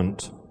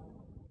abandonment.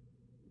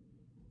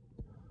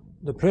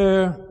 The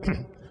prayer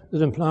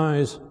that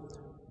implies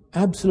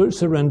absolute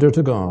surrender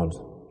to God.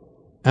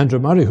 Andrew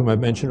Murray, whom I've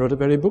mentioned, wrote a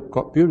very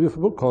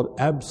beautiful book called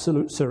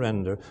Absolute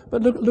Surrender.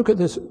 But look at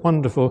this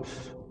wonderful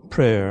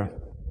prayer.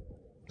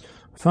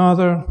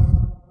 Father,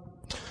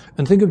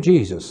 and think of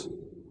Jesus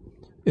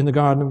in the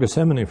Garden of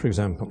Gethsemane, for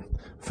example.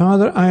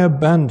 Father, I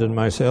abandon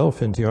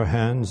myself into your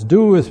hands.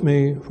 Do with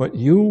me what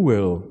you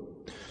will.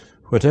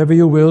 Whatever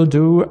you will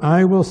do,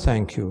 I will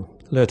thank you.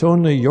 Let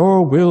only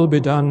your will be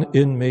done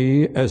in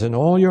me as in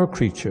all your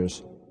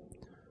creatures.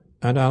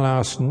 And I'll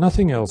ask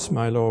nothing else,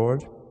 my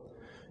Lord.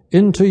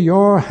 Into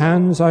your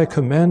hands I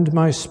commend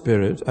my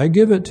spirit. I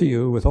give it to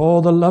you with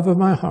all the love of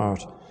my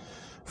heart.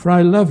 For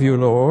I love you,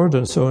 Lord,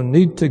 and so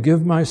need to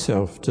give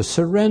myself, to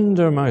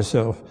surrender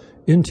myself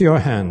into your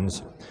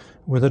hands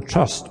with a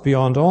trust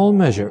beyond all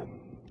measure,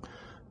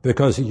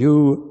 because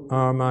you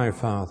are my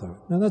Father.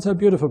 Now that's a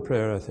beautiful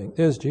prayer, I think.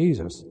 There's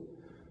Jesus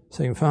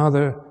saying,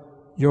 Father,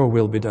 your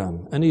will be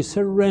done. And he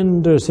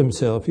surrenders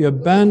himself. He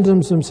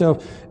abandons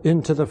himself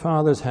into the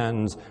Father's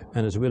hands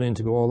and is willing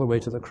to go all the way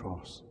to the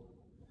cross.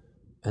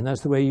 And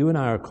that's the way you and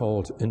I are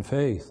called in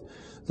faith.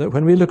 That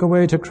when we look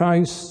away to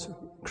Christ,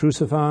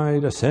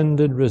 crucified,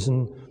 ascended,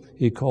 risen,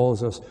 he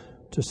calls us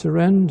to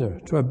surrender,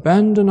 to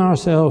abandon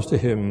ourselves to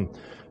him,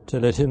 to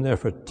let him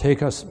therefore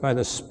take us by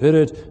the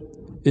Spirit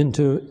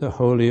into the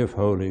Holy of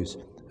Holies,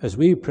 as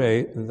we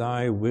pray,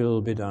 thy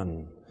will be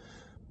done.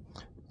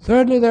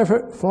 Thirdly,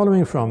 therefore,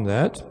 following from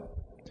that,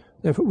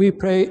 therefore we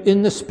pray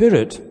in the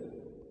Spirit.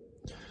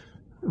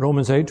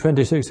 Romans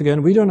 8:26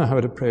 again, we don't know how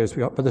to pray as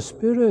we ought, but the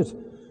Spirit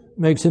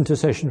makes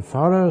intercession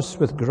for us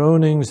with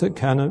groanings that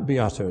cannot be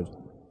uttered.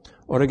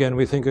 Or again,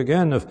 we think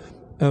again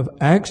of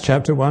Acts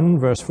chapter 1,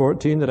 verse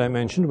 14 that I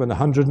mentioned, when the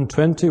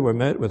 120 were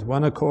met with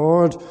one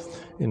accord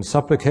in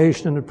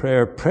supplication and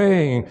prayer,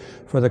 praying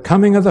for the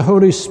coming of the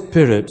Holy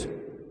Spirit,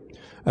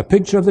 a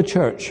picture of the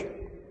church,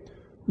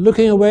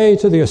 looking away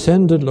to the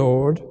ascended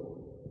Lord.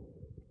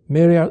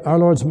 Mary, our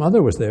Lord's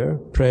mother, was there,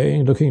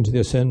 praying, looking to the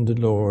ascended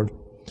Lord,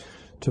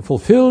 to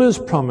fulfill his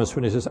promise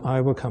when he says,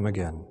 I will come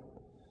again,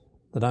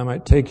 that I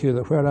might take you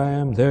that where I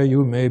am, there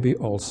you may be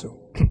also.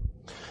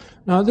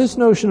 Now, this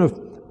notion of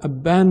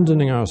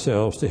abandoning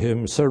ourselves to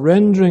him,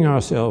 surrendering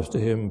ourselves to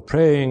him,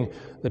 praying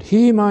that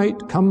he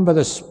might come by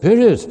the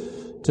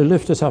Spirit to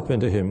lift us up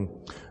into him,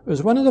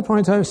 was one of the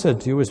points I've said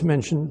to you, was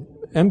mentioned,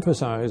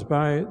 emphasized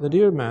by the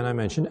dear man I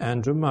mentioned,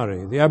 Andrew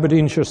Murray, the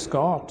Aberdeenshire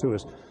Scot, who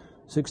was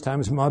 6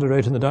 times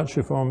moderator in the Dutch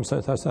Reform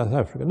South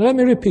Africa. Now, let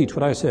me repeat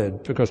what I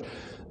said, because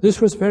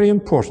this was very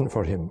important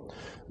for him,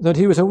 that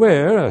he was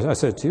aware, as I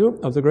said to you,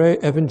 of the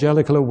great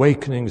evangelical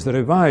awakenings, the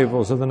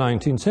revivals of the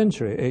 19th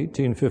century,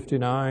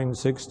 1859,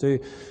 60,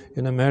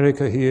 in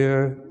America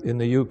here, in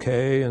the UK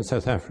and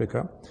South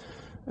Africa,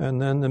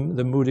 and then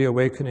the Moody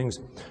awakenings.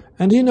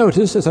 And he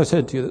noticed, as I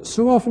said to you, that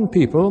so often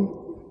people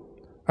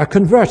are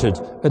converted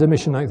at a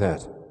mission like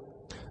that.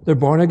 They're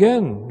born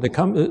again. They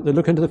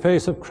look into the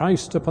face of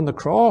Christ upon the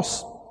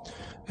cross,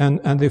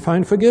 and they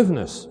find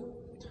forgiveness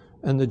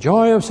and the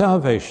joy of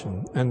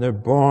salvation, and they're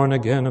born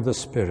again of the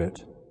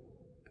Spirit.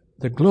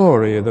 The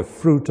glory of the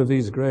fruit of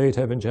these great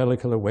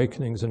evangelical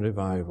awakenings and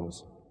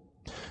revivals.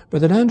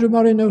 But then Andrew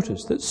Murray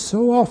noticed that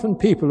so often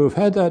people who've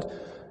had that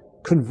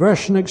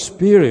conversion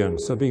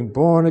experience of being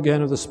born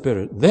again of the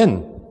Spirit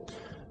then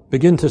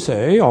begin to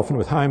say, often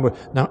with high emotion,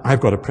 now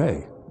I've got to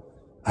pray.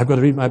 I've got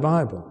to read my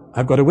Bible.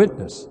 I've got to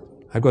witness.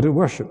 I've got to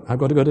worship. I've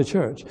got to go to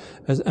church.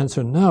 And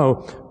so now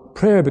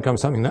prayer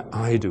becomes something that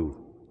I do,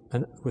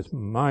 and with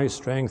my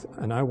strength,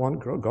 and I want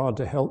God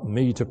to help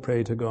me to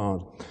pray to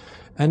God.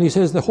 And he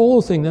says the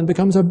whole thing then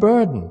becomes a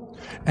burden.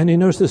 And he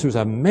knows this was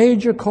a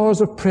major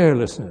cause of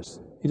prayerlessness.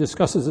 He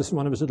discusses this in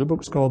one of his little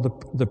books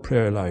called The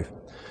Prayer Life.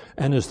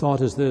 And his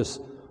thought is this,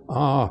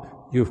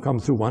 you've come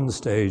through one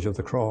stage of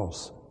the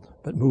cross,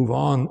 but move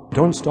on.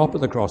 Don't stop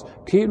at the cross.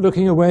 Keep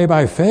looking away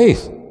by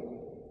faith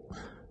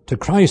to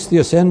Christ the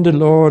ascended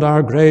Lord,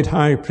 our great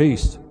high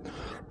priest,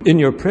 in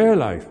your prayer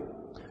life.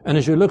 And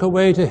as you look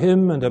away to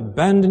Him and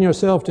abandon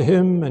yourself to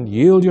Him and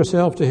yield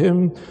yourself to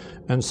Him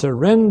and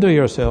surrender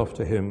yourself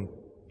to Him,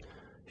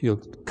 He'll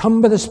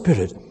come by the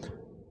Spirit,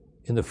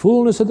 in the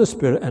fullness of the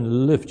Spirit,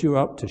 and lift you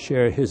up to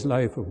share His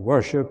life of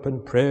worship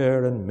and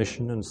prayer and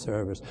mission and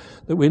service.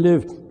 That we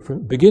live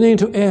from beginning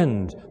to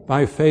end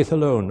by faith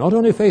alone. Not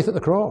only faith at the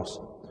cross,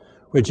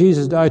 where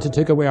Jesus died to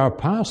take away our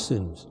past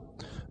sins,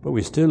 but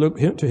we still look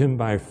to Him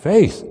by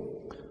faith,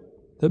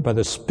 that by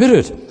the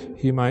Spirit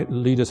He might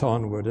lead us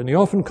onward. And he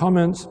often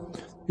comments,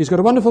 he's got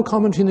a wonderful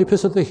commentary in the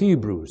Epistle to the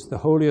Hebrews, the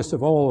holiest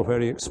of all, where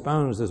he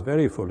expounds this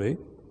very fully.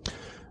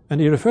 And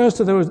he refers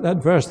to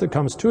that verse that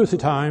comes 2 or 3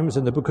 times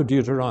in the book of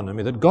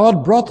Deuteronomy, that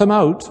God brought them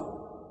out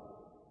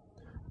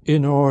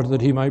in order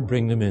that He might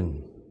bring them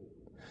in.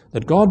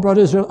 That God brought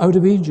Israel out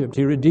of Egypt.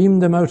 He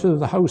redeemed them out of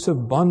the house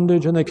of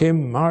bondage, and they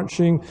came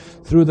marching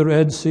through the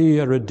Red Sea,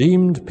 a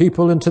redeemed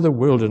people into the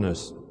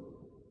wilderness.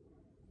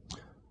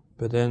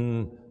 But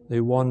then they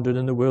wandered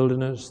in the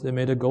wilderness. They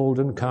made a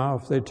golden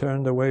calf. They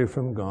turned away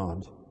from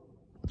God.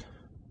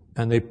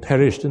 And they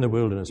perished in the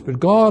wilderness. But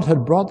God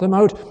had brought them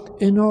out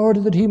in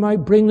order that He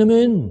might bring them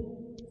in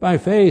by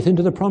faith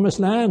into the promised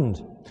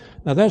land.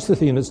 Now that's the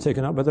theme that's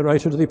taken up by the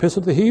writer to the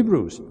Epistle to the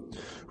Hebrews,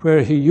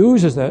 where he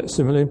uses that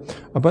simile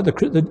about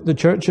the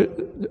church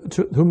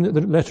to whom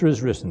the letter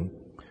is written.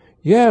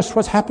 Yes,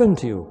 what's happened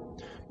to you?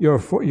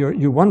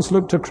 You once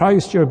looked to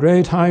Christ, your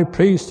great high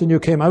priest, and you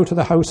came out of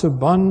the house of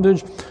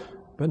bondage.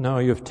 But now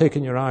you've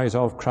taken your eyes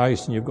off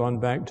Christ and you've gone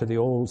back to the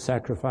old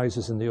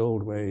sacrifices and the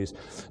old ways.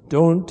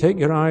 Don't take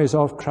your eyes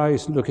off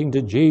Christ, looking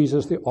to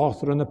Jesus, the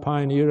author and the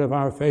pioneer of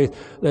our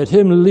faith. Let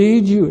Him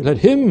lead you. Let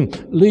Him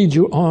lead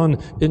you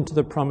on into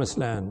the promised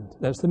land.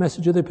 That's the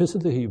message of the Epistle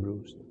to the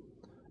Hebrews.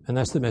 And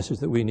that's the message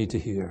that we need to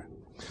hear.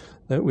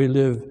 That we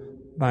live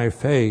by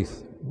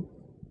faith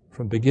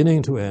from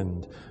beginning to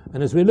end.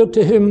 And as we look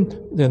to Him,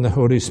 then the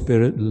Holy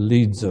Spirit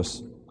leads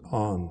us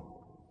on.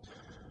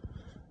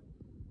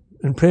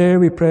 In prayer,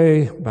 we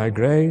pray by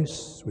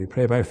grace, we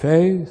pray by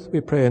faith,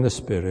 we pray in the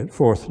Spirit.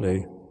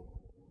 Fourthly,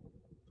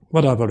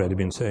 what I've already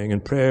been saying,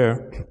 in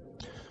prayer,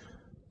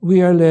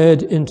 we are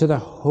led into the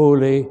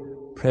holy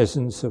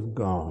presence of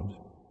God,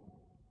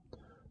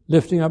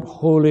 lifting up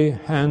holy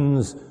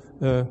hands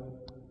to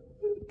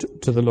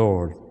the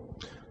Lord.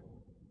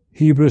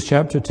 Hebrews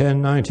chapter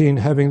 10:19,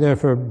 having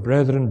therefore,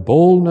 brethren,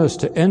 boldness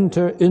to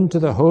enter into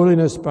the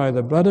holiness by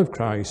the blood of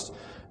Christ,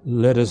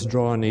 let us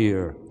draw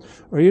near.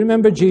 Or you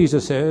remember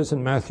Jesus says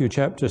in Matthew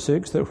chapter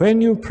 6 that when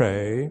you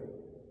pray,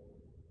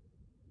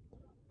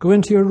 go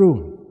into your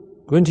room,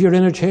 go into your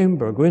inner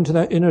chamber, go into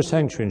that inner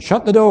sanctuary and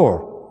shut the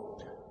door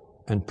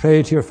and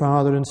pray to your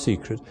Father in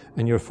secret.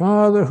 And your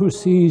Father who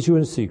sees you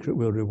in secret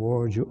will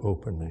reward you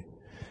openly.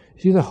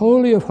 See, the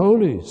Holy of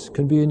Holies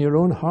can be in your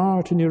own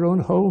heart, in your own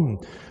home,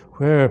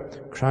 where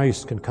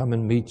Christ can come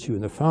and meet you,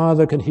 and the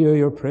Father can hear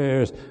your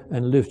prayers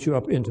and lift you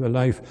up into a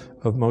life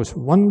of most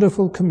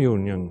wonderful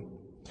communion.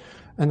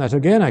 And that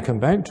again, I come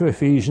back to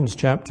Ephesians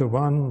chapter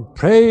 1.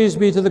 Praise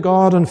be to the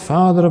God and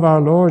Father of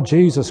our Lord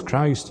Jesus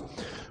Christ,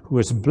 who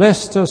has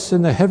blessed us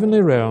in the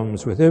heavenly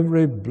realms with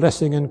every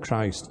blessing in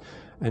Christ,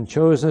 and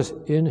chosen us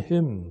in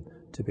Him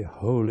to be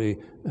holy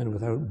and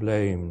without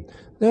blame.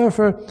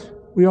 Therefore,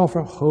 we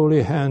offer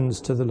holy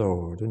hands to the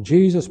Lord. And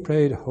Jesus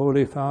prayed,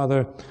 Holy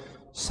Father,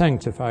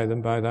 sanctify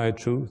them by Thy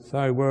truth.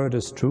 Thy word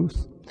is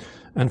truth.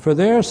 And for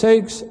their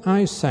sakes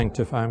I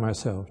sanctify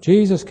myself.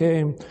 Jesus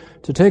came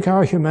to take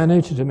our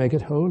humanity to make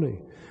it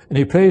holy. And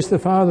He prays the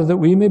Father that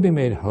we may be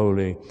made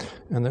holy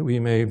and that we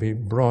may be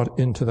brought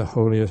into the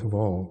holiest of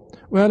all.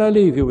 Well, I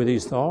leave you with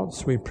these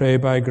thoughts. We pray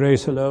by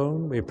grace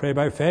alone. We pray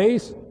by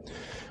faith.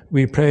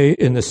 We pray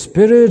in the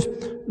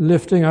Spirit,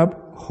 lifting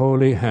up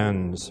holy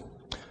hands.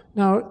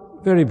 Now,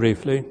 very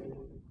briefly,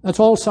 let's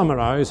all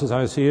summarize, as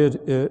I see it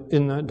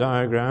in that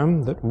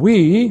diagram, that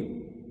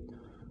we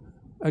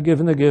are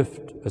given the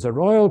gift as a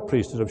royal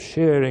priesthood of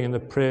sharing in the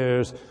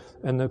prayers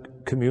and the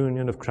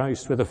communion of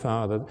Christ with the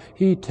Father.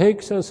 He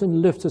takes us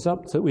and lifts us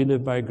up so that we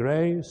live by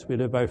grace, we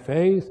live by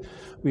faith,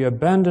 we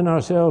abandon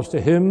ourselves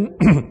to Him,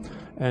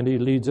 and He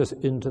leads us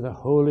into the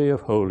Holy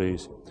of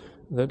Holies.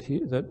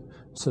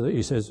 So that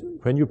He says,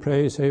 when you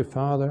pray, say,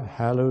 Father,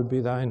 hallowed be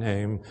Thy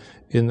name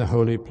in the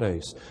holy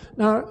place.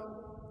 Now,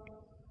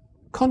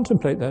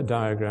 contemplate that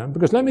diagram,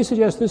 because let me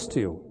suggest this to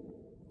you,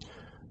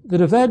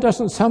 that if that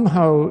doesn't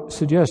somehow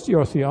suggest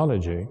your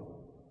theology,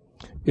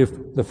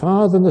 if the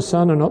Father and the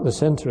Son are not the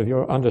center of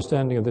your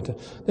understanding of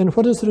then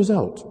what is the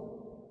result?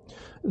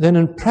 Then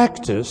in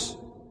practice,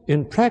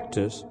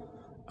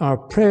 our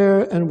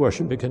prayer and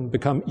worship can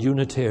become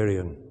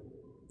Unitarian,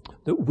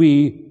 that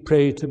we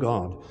pray to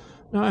God.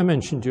 Now,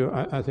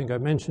 I think I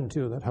mentioned to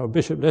you that how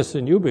Bishop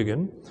Leslie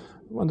Newbigin,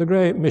 one of the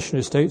great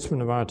missionary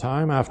statesmen of our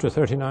time, after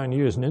 39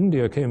 years in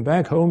India, came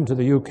back home to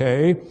the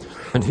UK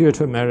and here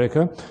to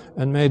America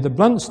and made the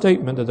blunt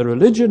statement that the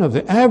religion of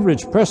the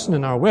average person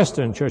in our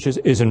Western churches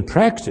is in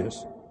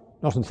practice,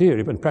 not in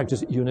theory, but in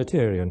practice,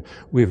 Unitarian.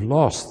 We've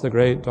lost the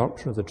great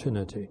doctrine of the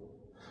Trinity.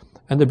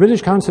 And the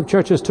British Council of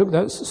Churches took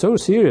that so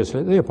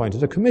seriously, they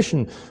appointed a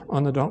commission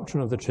on the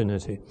doctrine of the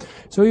Trinity.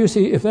 So you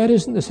see, if that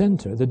isn't the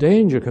center, the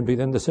danger can be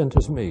then the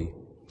center's me.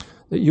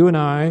 That you and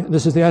I,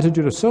 this is the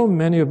attitude of so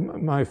many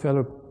of my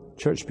fellow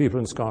church people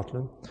in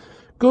Scotland,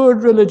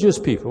 good religious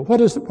people.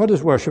 What is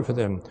worship for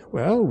them?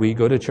 Well, we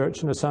go to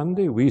church on a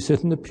Sunday, we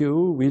sit in the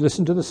pew, we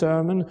listen to the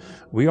sermon,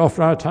 we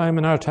offer our time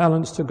and our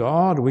talents to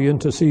God, we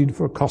intercede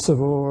for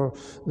Kosovo or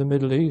the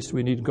Middle East,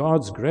 we need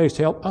God's grace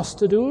to help us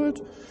to do it.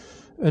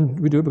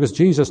 And we do it because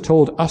Jesus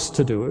told us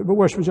to do it. But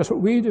worship is just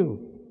what we do.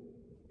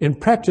 In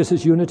practice,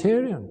 it's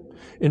Unitarian.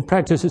 In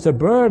practice, it's a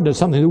burden. It's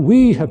something that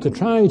we have to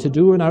try to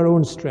do in our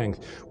own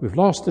strength. We've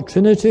lost the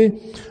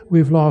Trinity.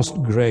 We've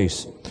lost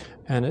grace.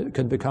 And it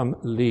can become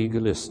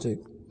legalistic.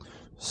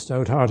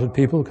 Stout-hearted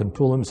people can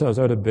pull themselves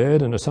out of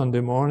bed on a Sunday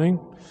morning,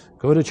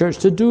 go to church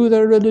to do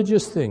their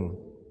religious thing.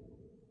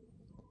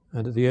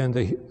 And at the end,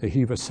 they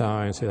heave a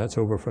sigh and say, that's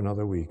over for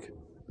another week.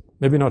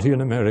 Maybe not here in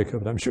America,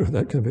 but I'm sure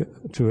that can be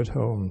true at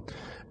home.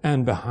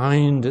 And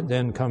behind it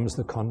then comes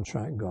the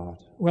contract God.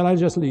 Well, I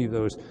just leave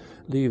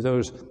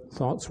those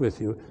thoughts with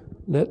you.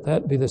 Let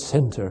that be the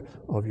center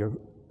of your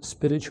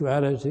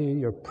spirituality,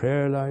 your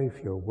prayer life,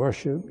 your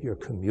worship, your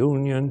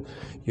communion,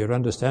 your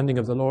understanding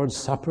of the Lord's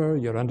Supper,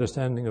 your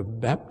understanding of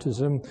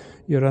baptism,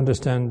 your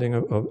understanding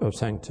of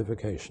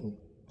sanctification.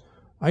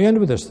 I end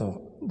with this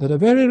thought, that a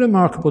very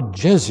remarkable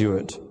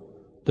Jesuit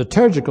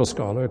liturgical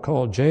scholar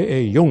called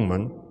J.A.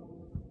 Jungmann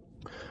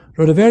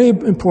wrote a very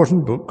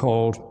important book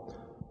called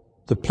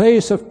The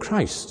Place of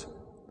Christ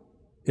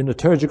in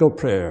Liturgical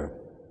Prayer.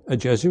 A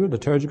Jesuit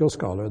liturgical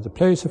scholar, The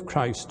Place of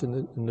Christ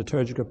in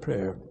Liturgical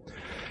Prayer.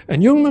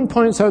 And Jungmann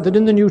points out that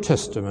in the New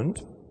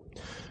Testament,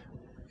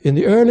 in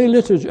the early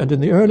liturgy and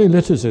in the early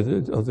liturgy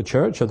of the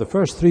church of the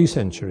first 3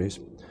 centuries,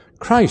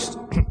 Christ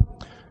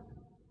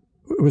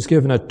was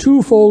given a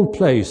twofold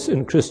place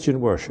in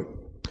Christian worship.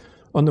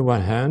 On the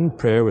one hand,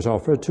 prayer was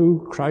offered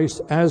to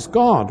Christ as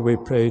God. We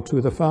pray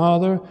to the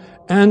Father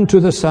and to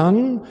the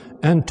Son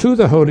and to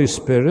the Holy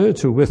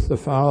Spirit, who with the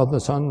Father and the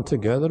Son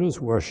together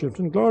is worshipped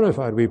and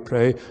glorified. We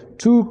pray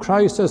to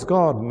Christ as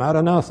God,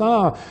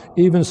 Maranatha,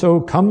 even so,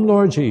 come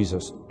Lord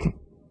Jesus.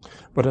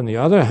 But on the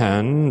other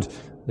hand,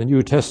 the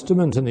New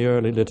Testament and the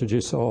early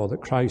liturgy saw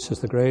that Christ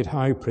is the great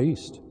high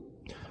priest,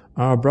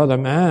 our brother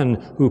man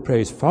who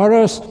prays for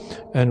us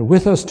and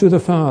with us to the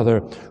Father,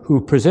 who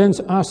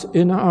presents us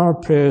in our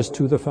prayers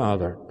to the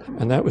Father.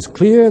 And that was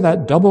clear,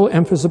 that double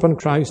emphasis upon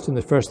Christ in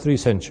the first 3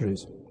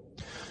 centuries.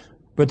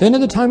 But then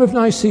at the time of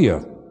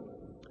Nicaea,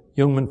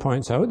 Jungmann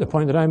points out the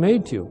point that I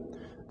made to you,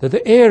 that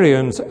the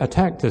Arians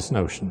attacked this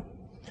notion,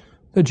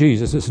 that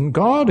Jesus isn't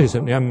God, he's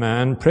simply a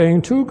man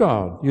praying to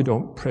God. You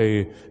don't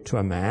pray to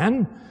a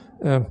man.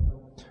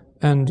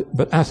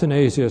 But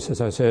Athanasius,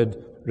 as I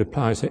said,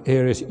 replies to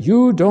Arius,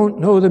 you don't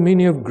know the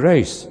meaning of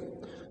grace,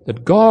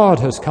 that God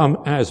has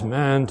come as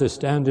man to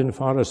stand in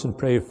for us and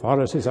pray for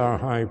us as our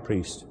high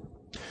priest.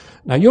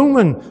 Now,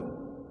 Jungmann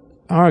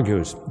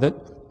argues that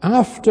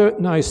after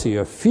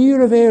Nicaea,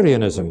 fear of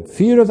Arianism,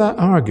 fear of that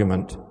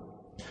argument,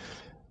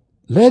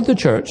 led the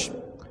church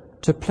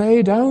to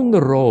play down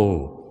the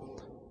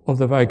role of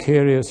the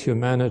vicarious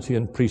humanity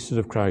and priesthood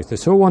of Christ. They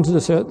so wanted to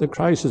assert that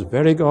Christ is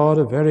very God,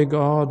 a very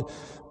God,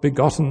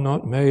 begotten,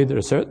 not made. They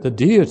assert the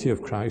deity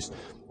of Christ,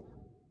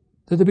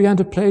 that they began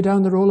to play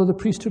down the role of the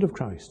priesthood of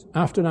Christ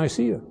after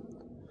Nicaea.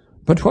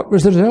 But what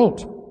was the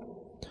result?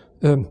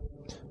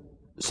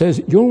 Says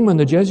Jungmann,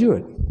 the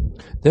Jesuit,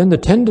 then the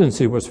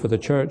tendency was for the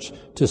church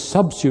to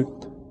substitute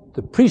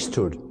the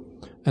priesthood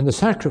and the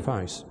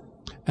sacrifice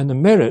and the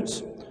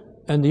merits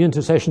and the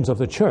intercessions of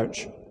the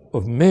church,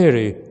 of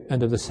Mary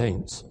and of the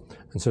saints.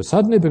 And so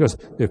suddenly, because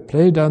they've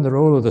played down the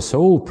role of the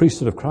sole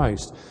priesthood of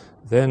Christ,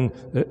 then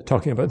they're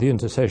talking about the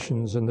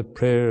intercessions and the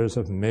prayers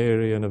of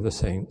Mary and of the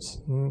saints.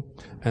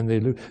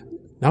 And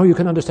now you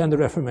can understand the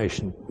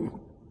Reformation.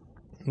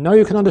 Now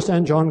you can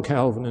understand John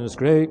Calvin in his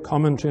great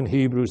commentary in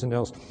Hebrews and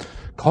else,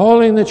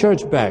 calling the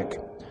church back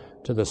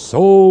to the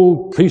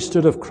sole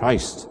priesthood of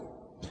Christ.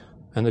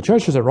 And the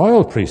church is a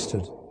royal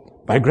priesthood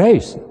by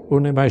grace,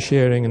 only by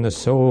sharing in the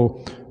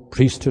sole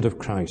priesthood of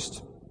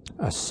Christ.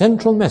 A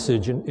central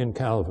message in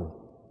Calvin.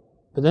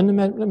 But then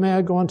may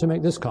I go on to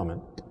make this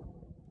comment.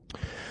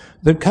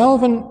 That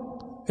Calvin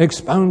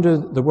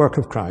expounded the work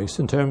of Christ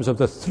in terms of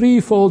the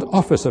threefold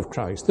office of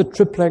Christ, the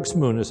triplex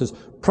munus, as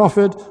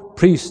prophet,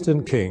 priest,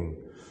 and king.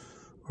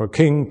 Or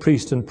king,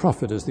 priest, and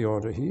prophet is the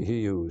order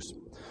he used.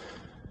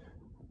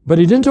 But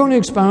he didn't only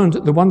expound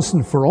the once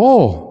and for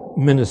all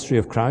ministry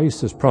of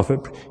Christ as prophet,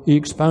 he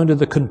expounded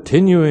the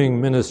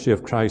continuing ministry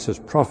of Christ as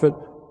prophet,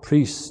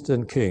 priest,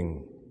 and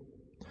king.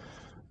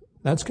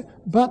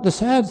 But the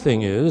sad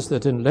thing is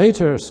that in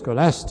later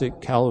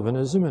scholastic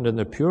Calvinism and in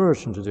the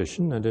Puritan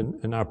tradition and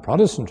in our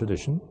Protestant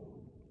tradition,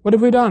 what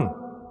have we done?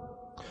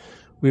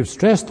 We've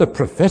stressed the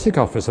prophetic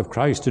office of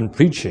Christ in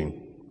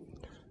preaching.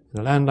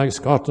 In a land like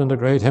Scotland, a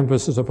great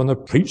emphasis upon the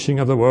preaching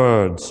of the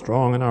Word.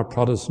 Strong in our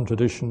Protestant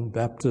tradition,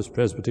 Baptist,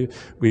 Presbyterian,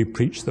 we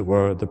preach the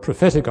Word, the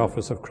prophetic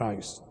office of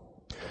Christ.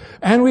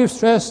 And we've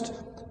stressed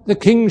the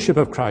kingship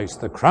of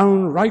Christ, the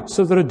crown rights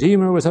of the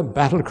Redeemer was a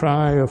battle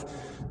cry of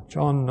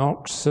John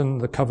Knox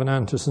and the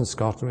Covenanters in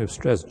Scotland. We've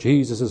stressed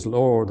Jesus is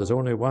Lord. There's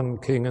only one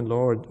King and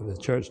Lord of the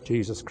Church,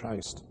 Jesus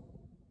Christ.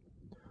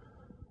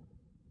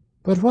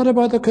 But what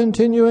about the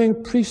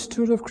continuing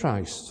priesthood of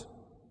Christ?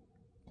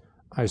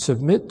 I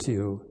submit to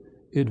you,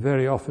 it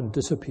very often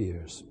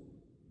disappears.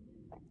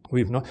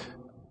 We've not,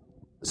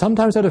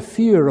 sometimes out of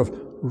fear of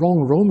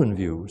wrong Roman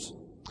views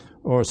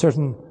or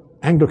certain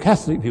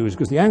Anglo-Catholic views,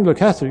 because the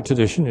Anglo-Catholic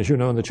tradition, as you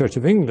know, in the Church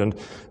of England,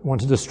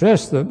 wanted to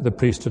stress the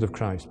priesthood of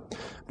Christ.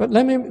 But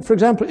let me, for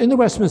example, in the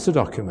Westminster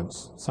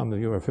documents, some of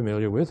you are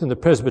familiar with, in the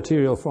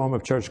Presbyterial form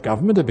of church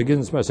government, it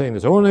begins by saying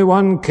there's only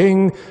one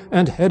King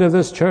and head of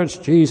this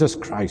church, Jesus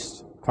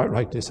Christ. Quite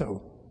rightly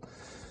so.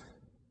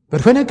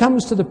 But when it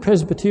comes to the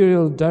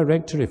Presbyterial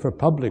Directory for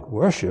Public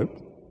Worship,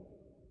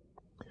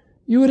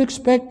 you would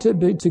expect to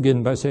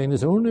begin by saying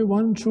there's only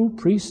one true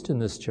priest in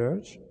this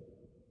church,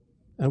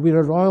 and we're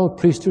a royal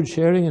priesthood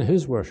sharing in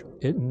his worship.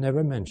 It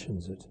never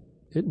mentions it.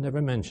 It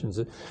never mentions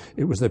it.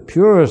 It was the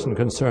Puritan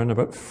concern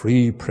about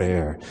free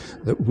prayer,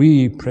 that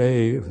we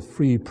pray with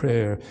free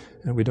prayer,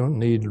 and we don't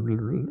need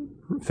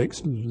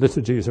fixed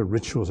liturgies or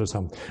rituals or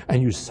something.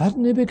 And you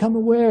suddenly become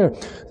aware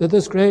that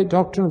this great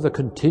doctrine of the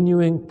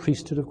continuing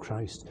priesthood of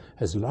Christ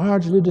has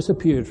largely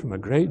disappeared from a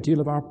great deal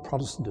of our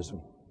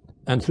Protestantism.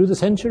 And through the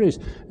centuries,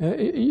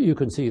 you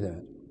can see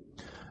that.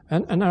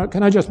 And now,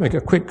 can I just make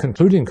a quick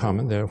concluding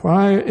comment there?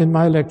 Why, in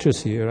my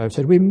lectures here, I've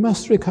said we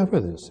must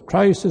recover this.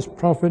 Christ is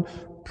prophet,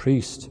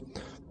 priest,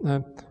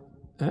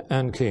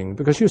 and king.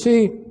 Because you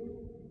see,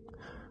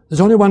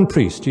 there's only one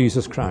priest,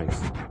 Jesus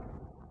Christ.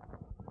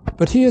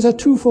 But he is a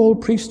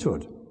twofold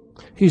priesthood.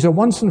 He's a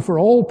once and for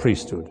all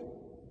priesthood,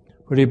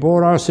 where he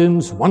bore our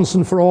sins once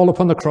and for all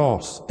upon the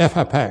cross,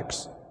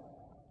 Ephapax.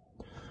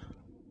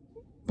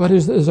 But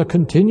he's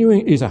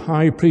a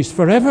high priest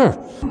forever,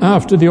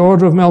 after the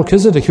order of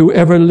Melchizedek, who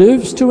ever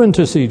lives to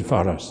intercede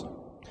for us.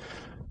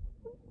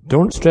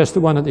 Don't stress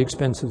the one at the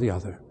expense of the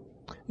other.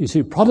 You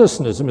see,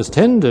 Protestantism is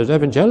tended,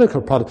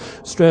 evangelical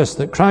Protestant, stress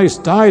that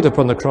Christ died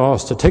upon the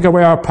cross to take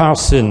away our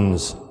past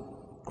sins.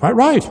 Quite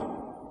right.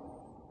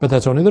 But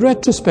that's only the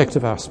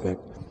retrospective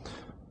aspect.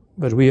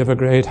 But we have a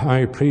great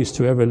high priest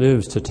who ever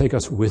lives to take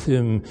us with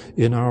him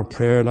in our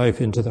prayer life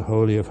into the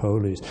Holy of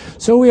Holies.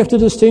 So we have to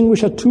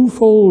distinguish a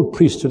twofold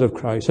priesthood of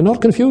Christ and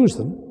not confuse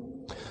them.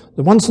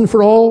 The once and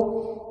for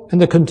all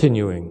and the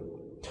continuing.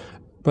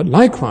 But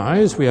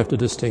likewise, we have to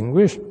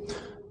distinguish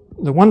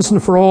the once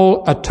and for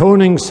all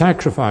atoning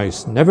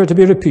sacrifice, never to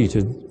be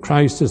repeated.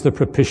 Christ is the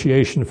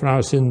propitiation for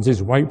our sins.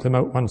 He's wiped them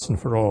out once and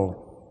for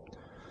all.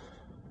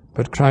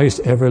 But Christ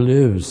ever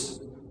lives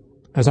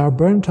as our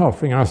burnt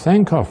offering, our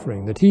thank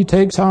offering, that he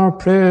takes our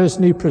prayers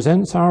and he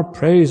presents our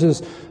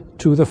praises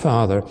to the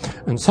Father.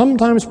 And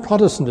sometimes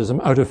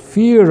Protestantism, out of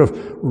fear of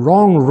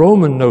wrong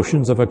Roman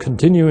notions of a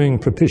continuing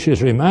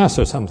propitiatory Mass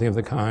or something of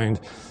the kind,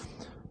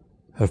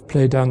 have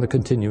played down the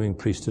continuing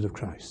priesthood of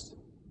Christ.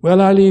 Well,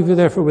 I leave you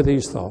therefore with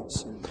these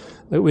thoughts,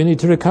 that we need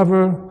to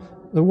recover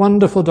the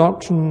wonderful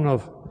doctrine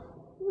of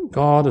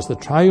God as the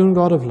triune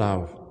God of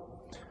love,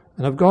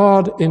 and of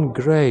God in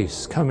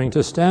grace coming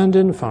to stand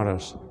in for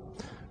us,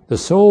 the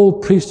sole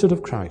priesthood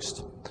of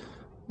Christ,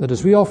 that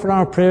as we offer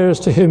our prayers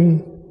to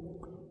him,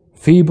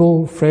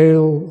 feeble,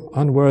 frail,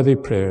 unworthy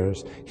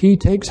prayers, he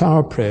takes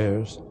our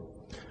prayers,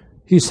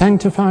 he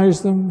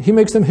sanctifies them, he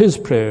makes them his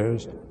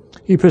prayers,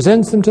 he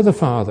presents them to the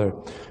Father,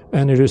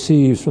 and he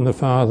receives from the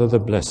Father the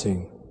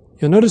blessing.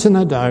 You'll notice in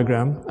that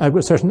diagram, I've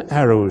got certain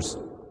arrows,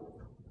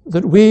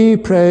 that we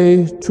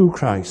pray to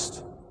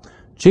Christ.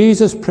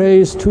 Jesus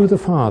prays to the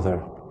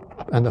Father,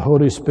 and the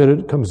Holy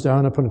Spirit comes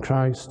down upon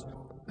Christ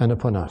and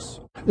upon us.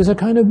 There's a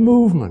kind of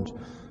movement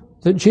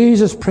that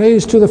Jesus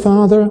prays to the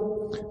Father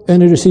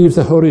and he receives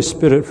the Holy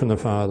Spirit from the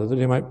Father that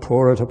he might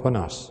pour it upon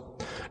us.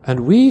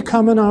 And we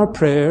come in our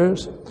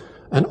prayers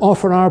and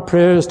offer our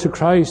prayers to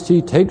Christ.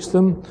 He takes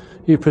them,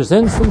 he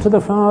presents them to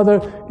the Father,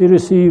 he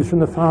receives from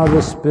the Father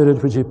the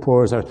Spirit which he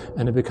pours out,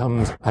 and it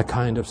becomes a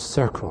kind of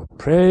circle.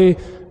 Pray,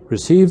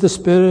 receive the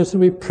Spirit,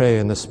 and we pray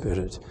in the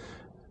Spirit.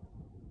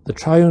 The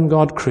triune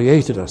God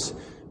created us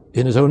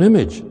in his own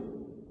image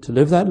to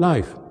live that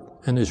life,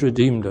 and has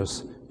redeemed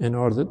us in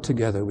order that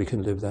together we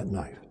can live that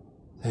life.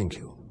 Thank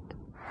you.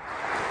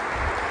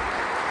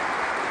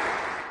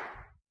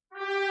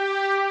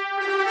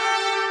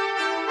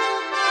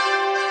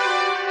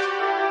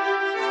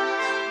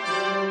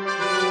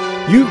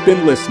 You've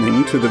been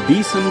listening to the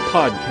Beeson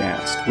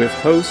Podcast with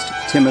host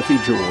Timothy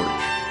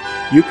George.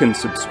 You can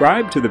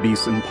subscribe to the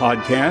Beeson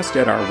Podcast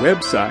at our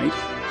website,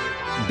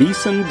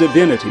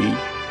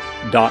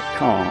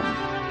 beesondivinity.com.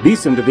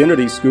 Beeson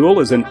Divinity School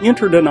is an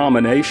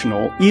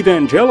interdenominational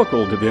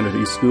evangelical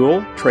divinity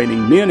school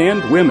training men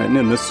and women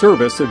in the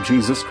service of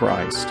Jesus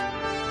Christ.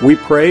 We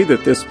pray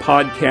that this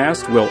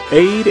podcast will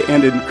aid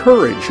and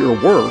encourage your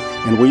work,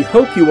 and we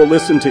hope you will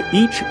listen to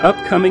each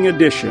upcoming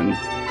edition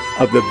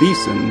of the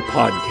Beeson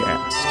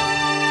Podcast.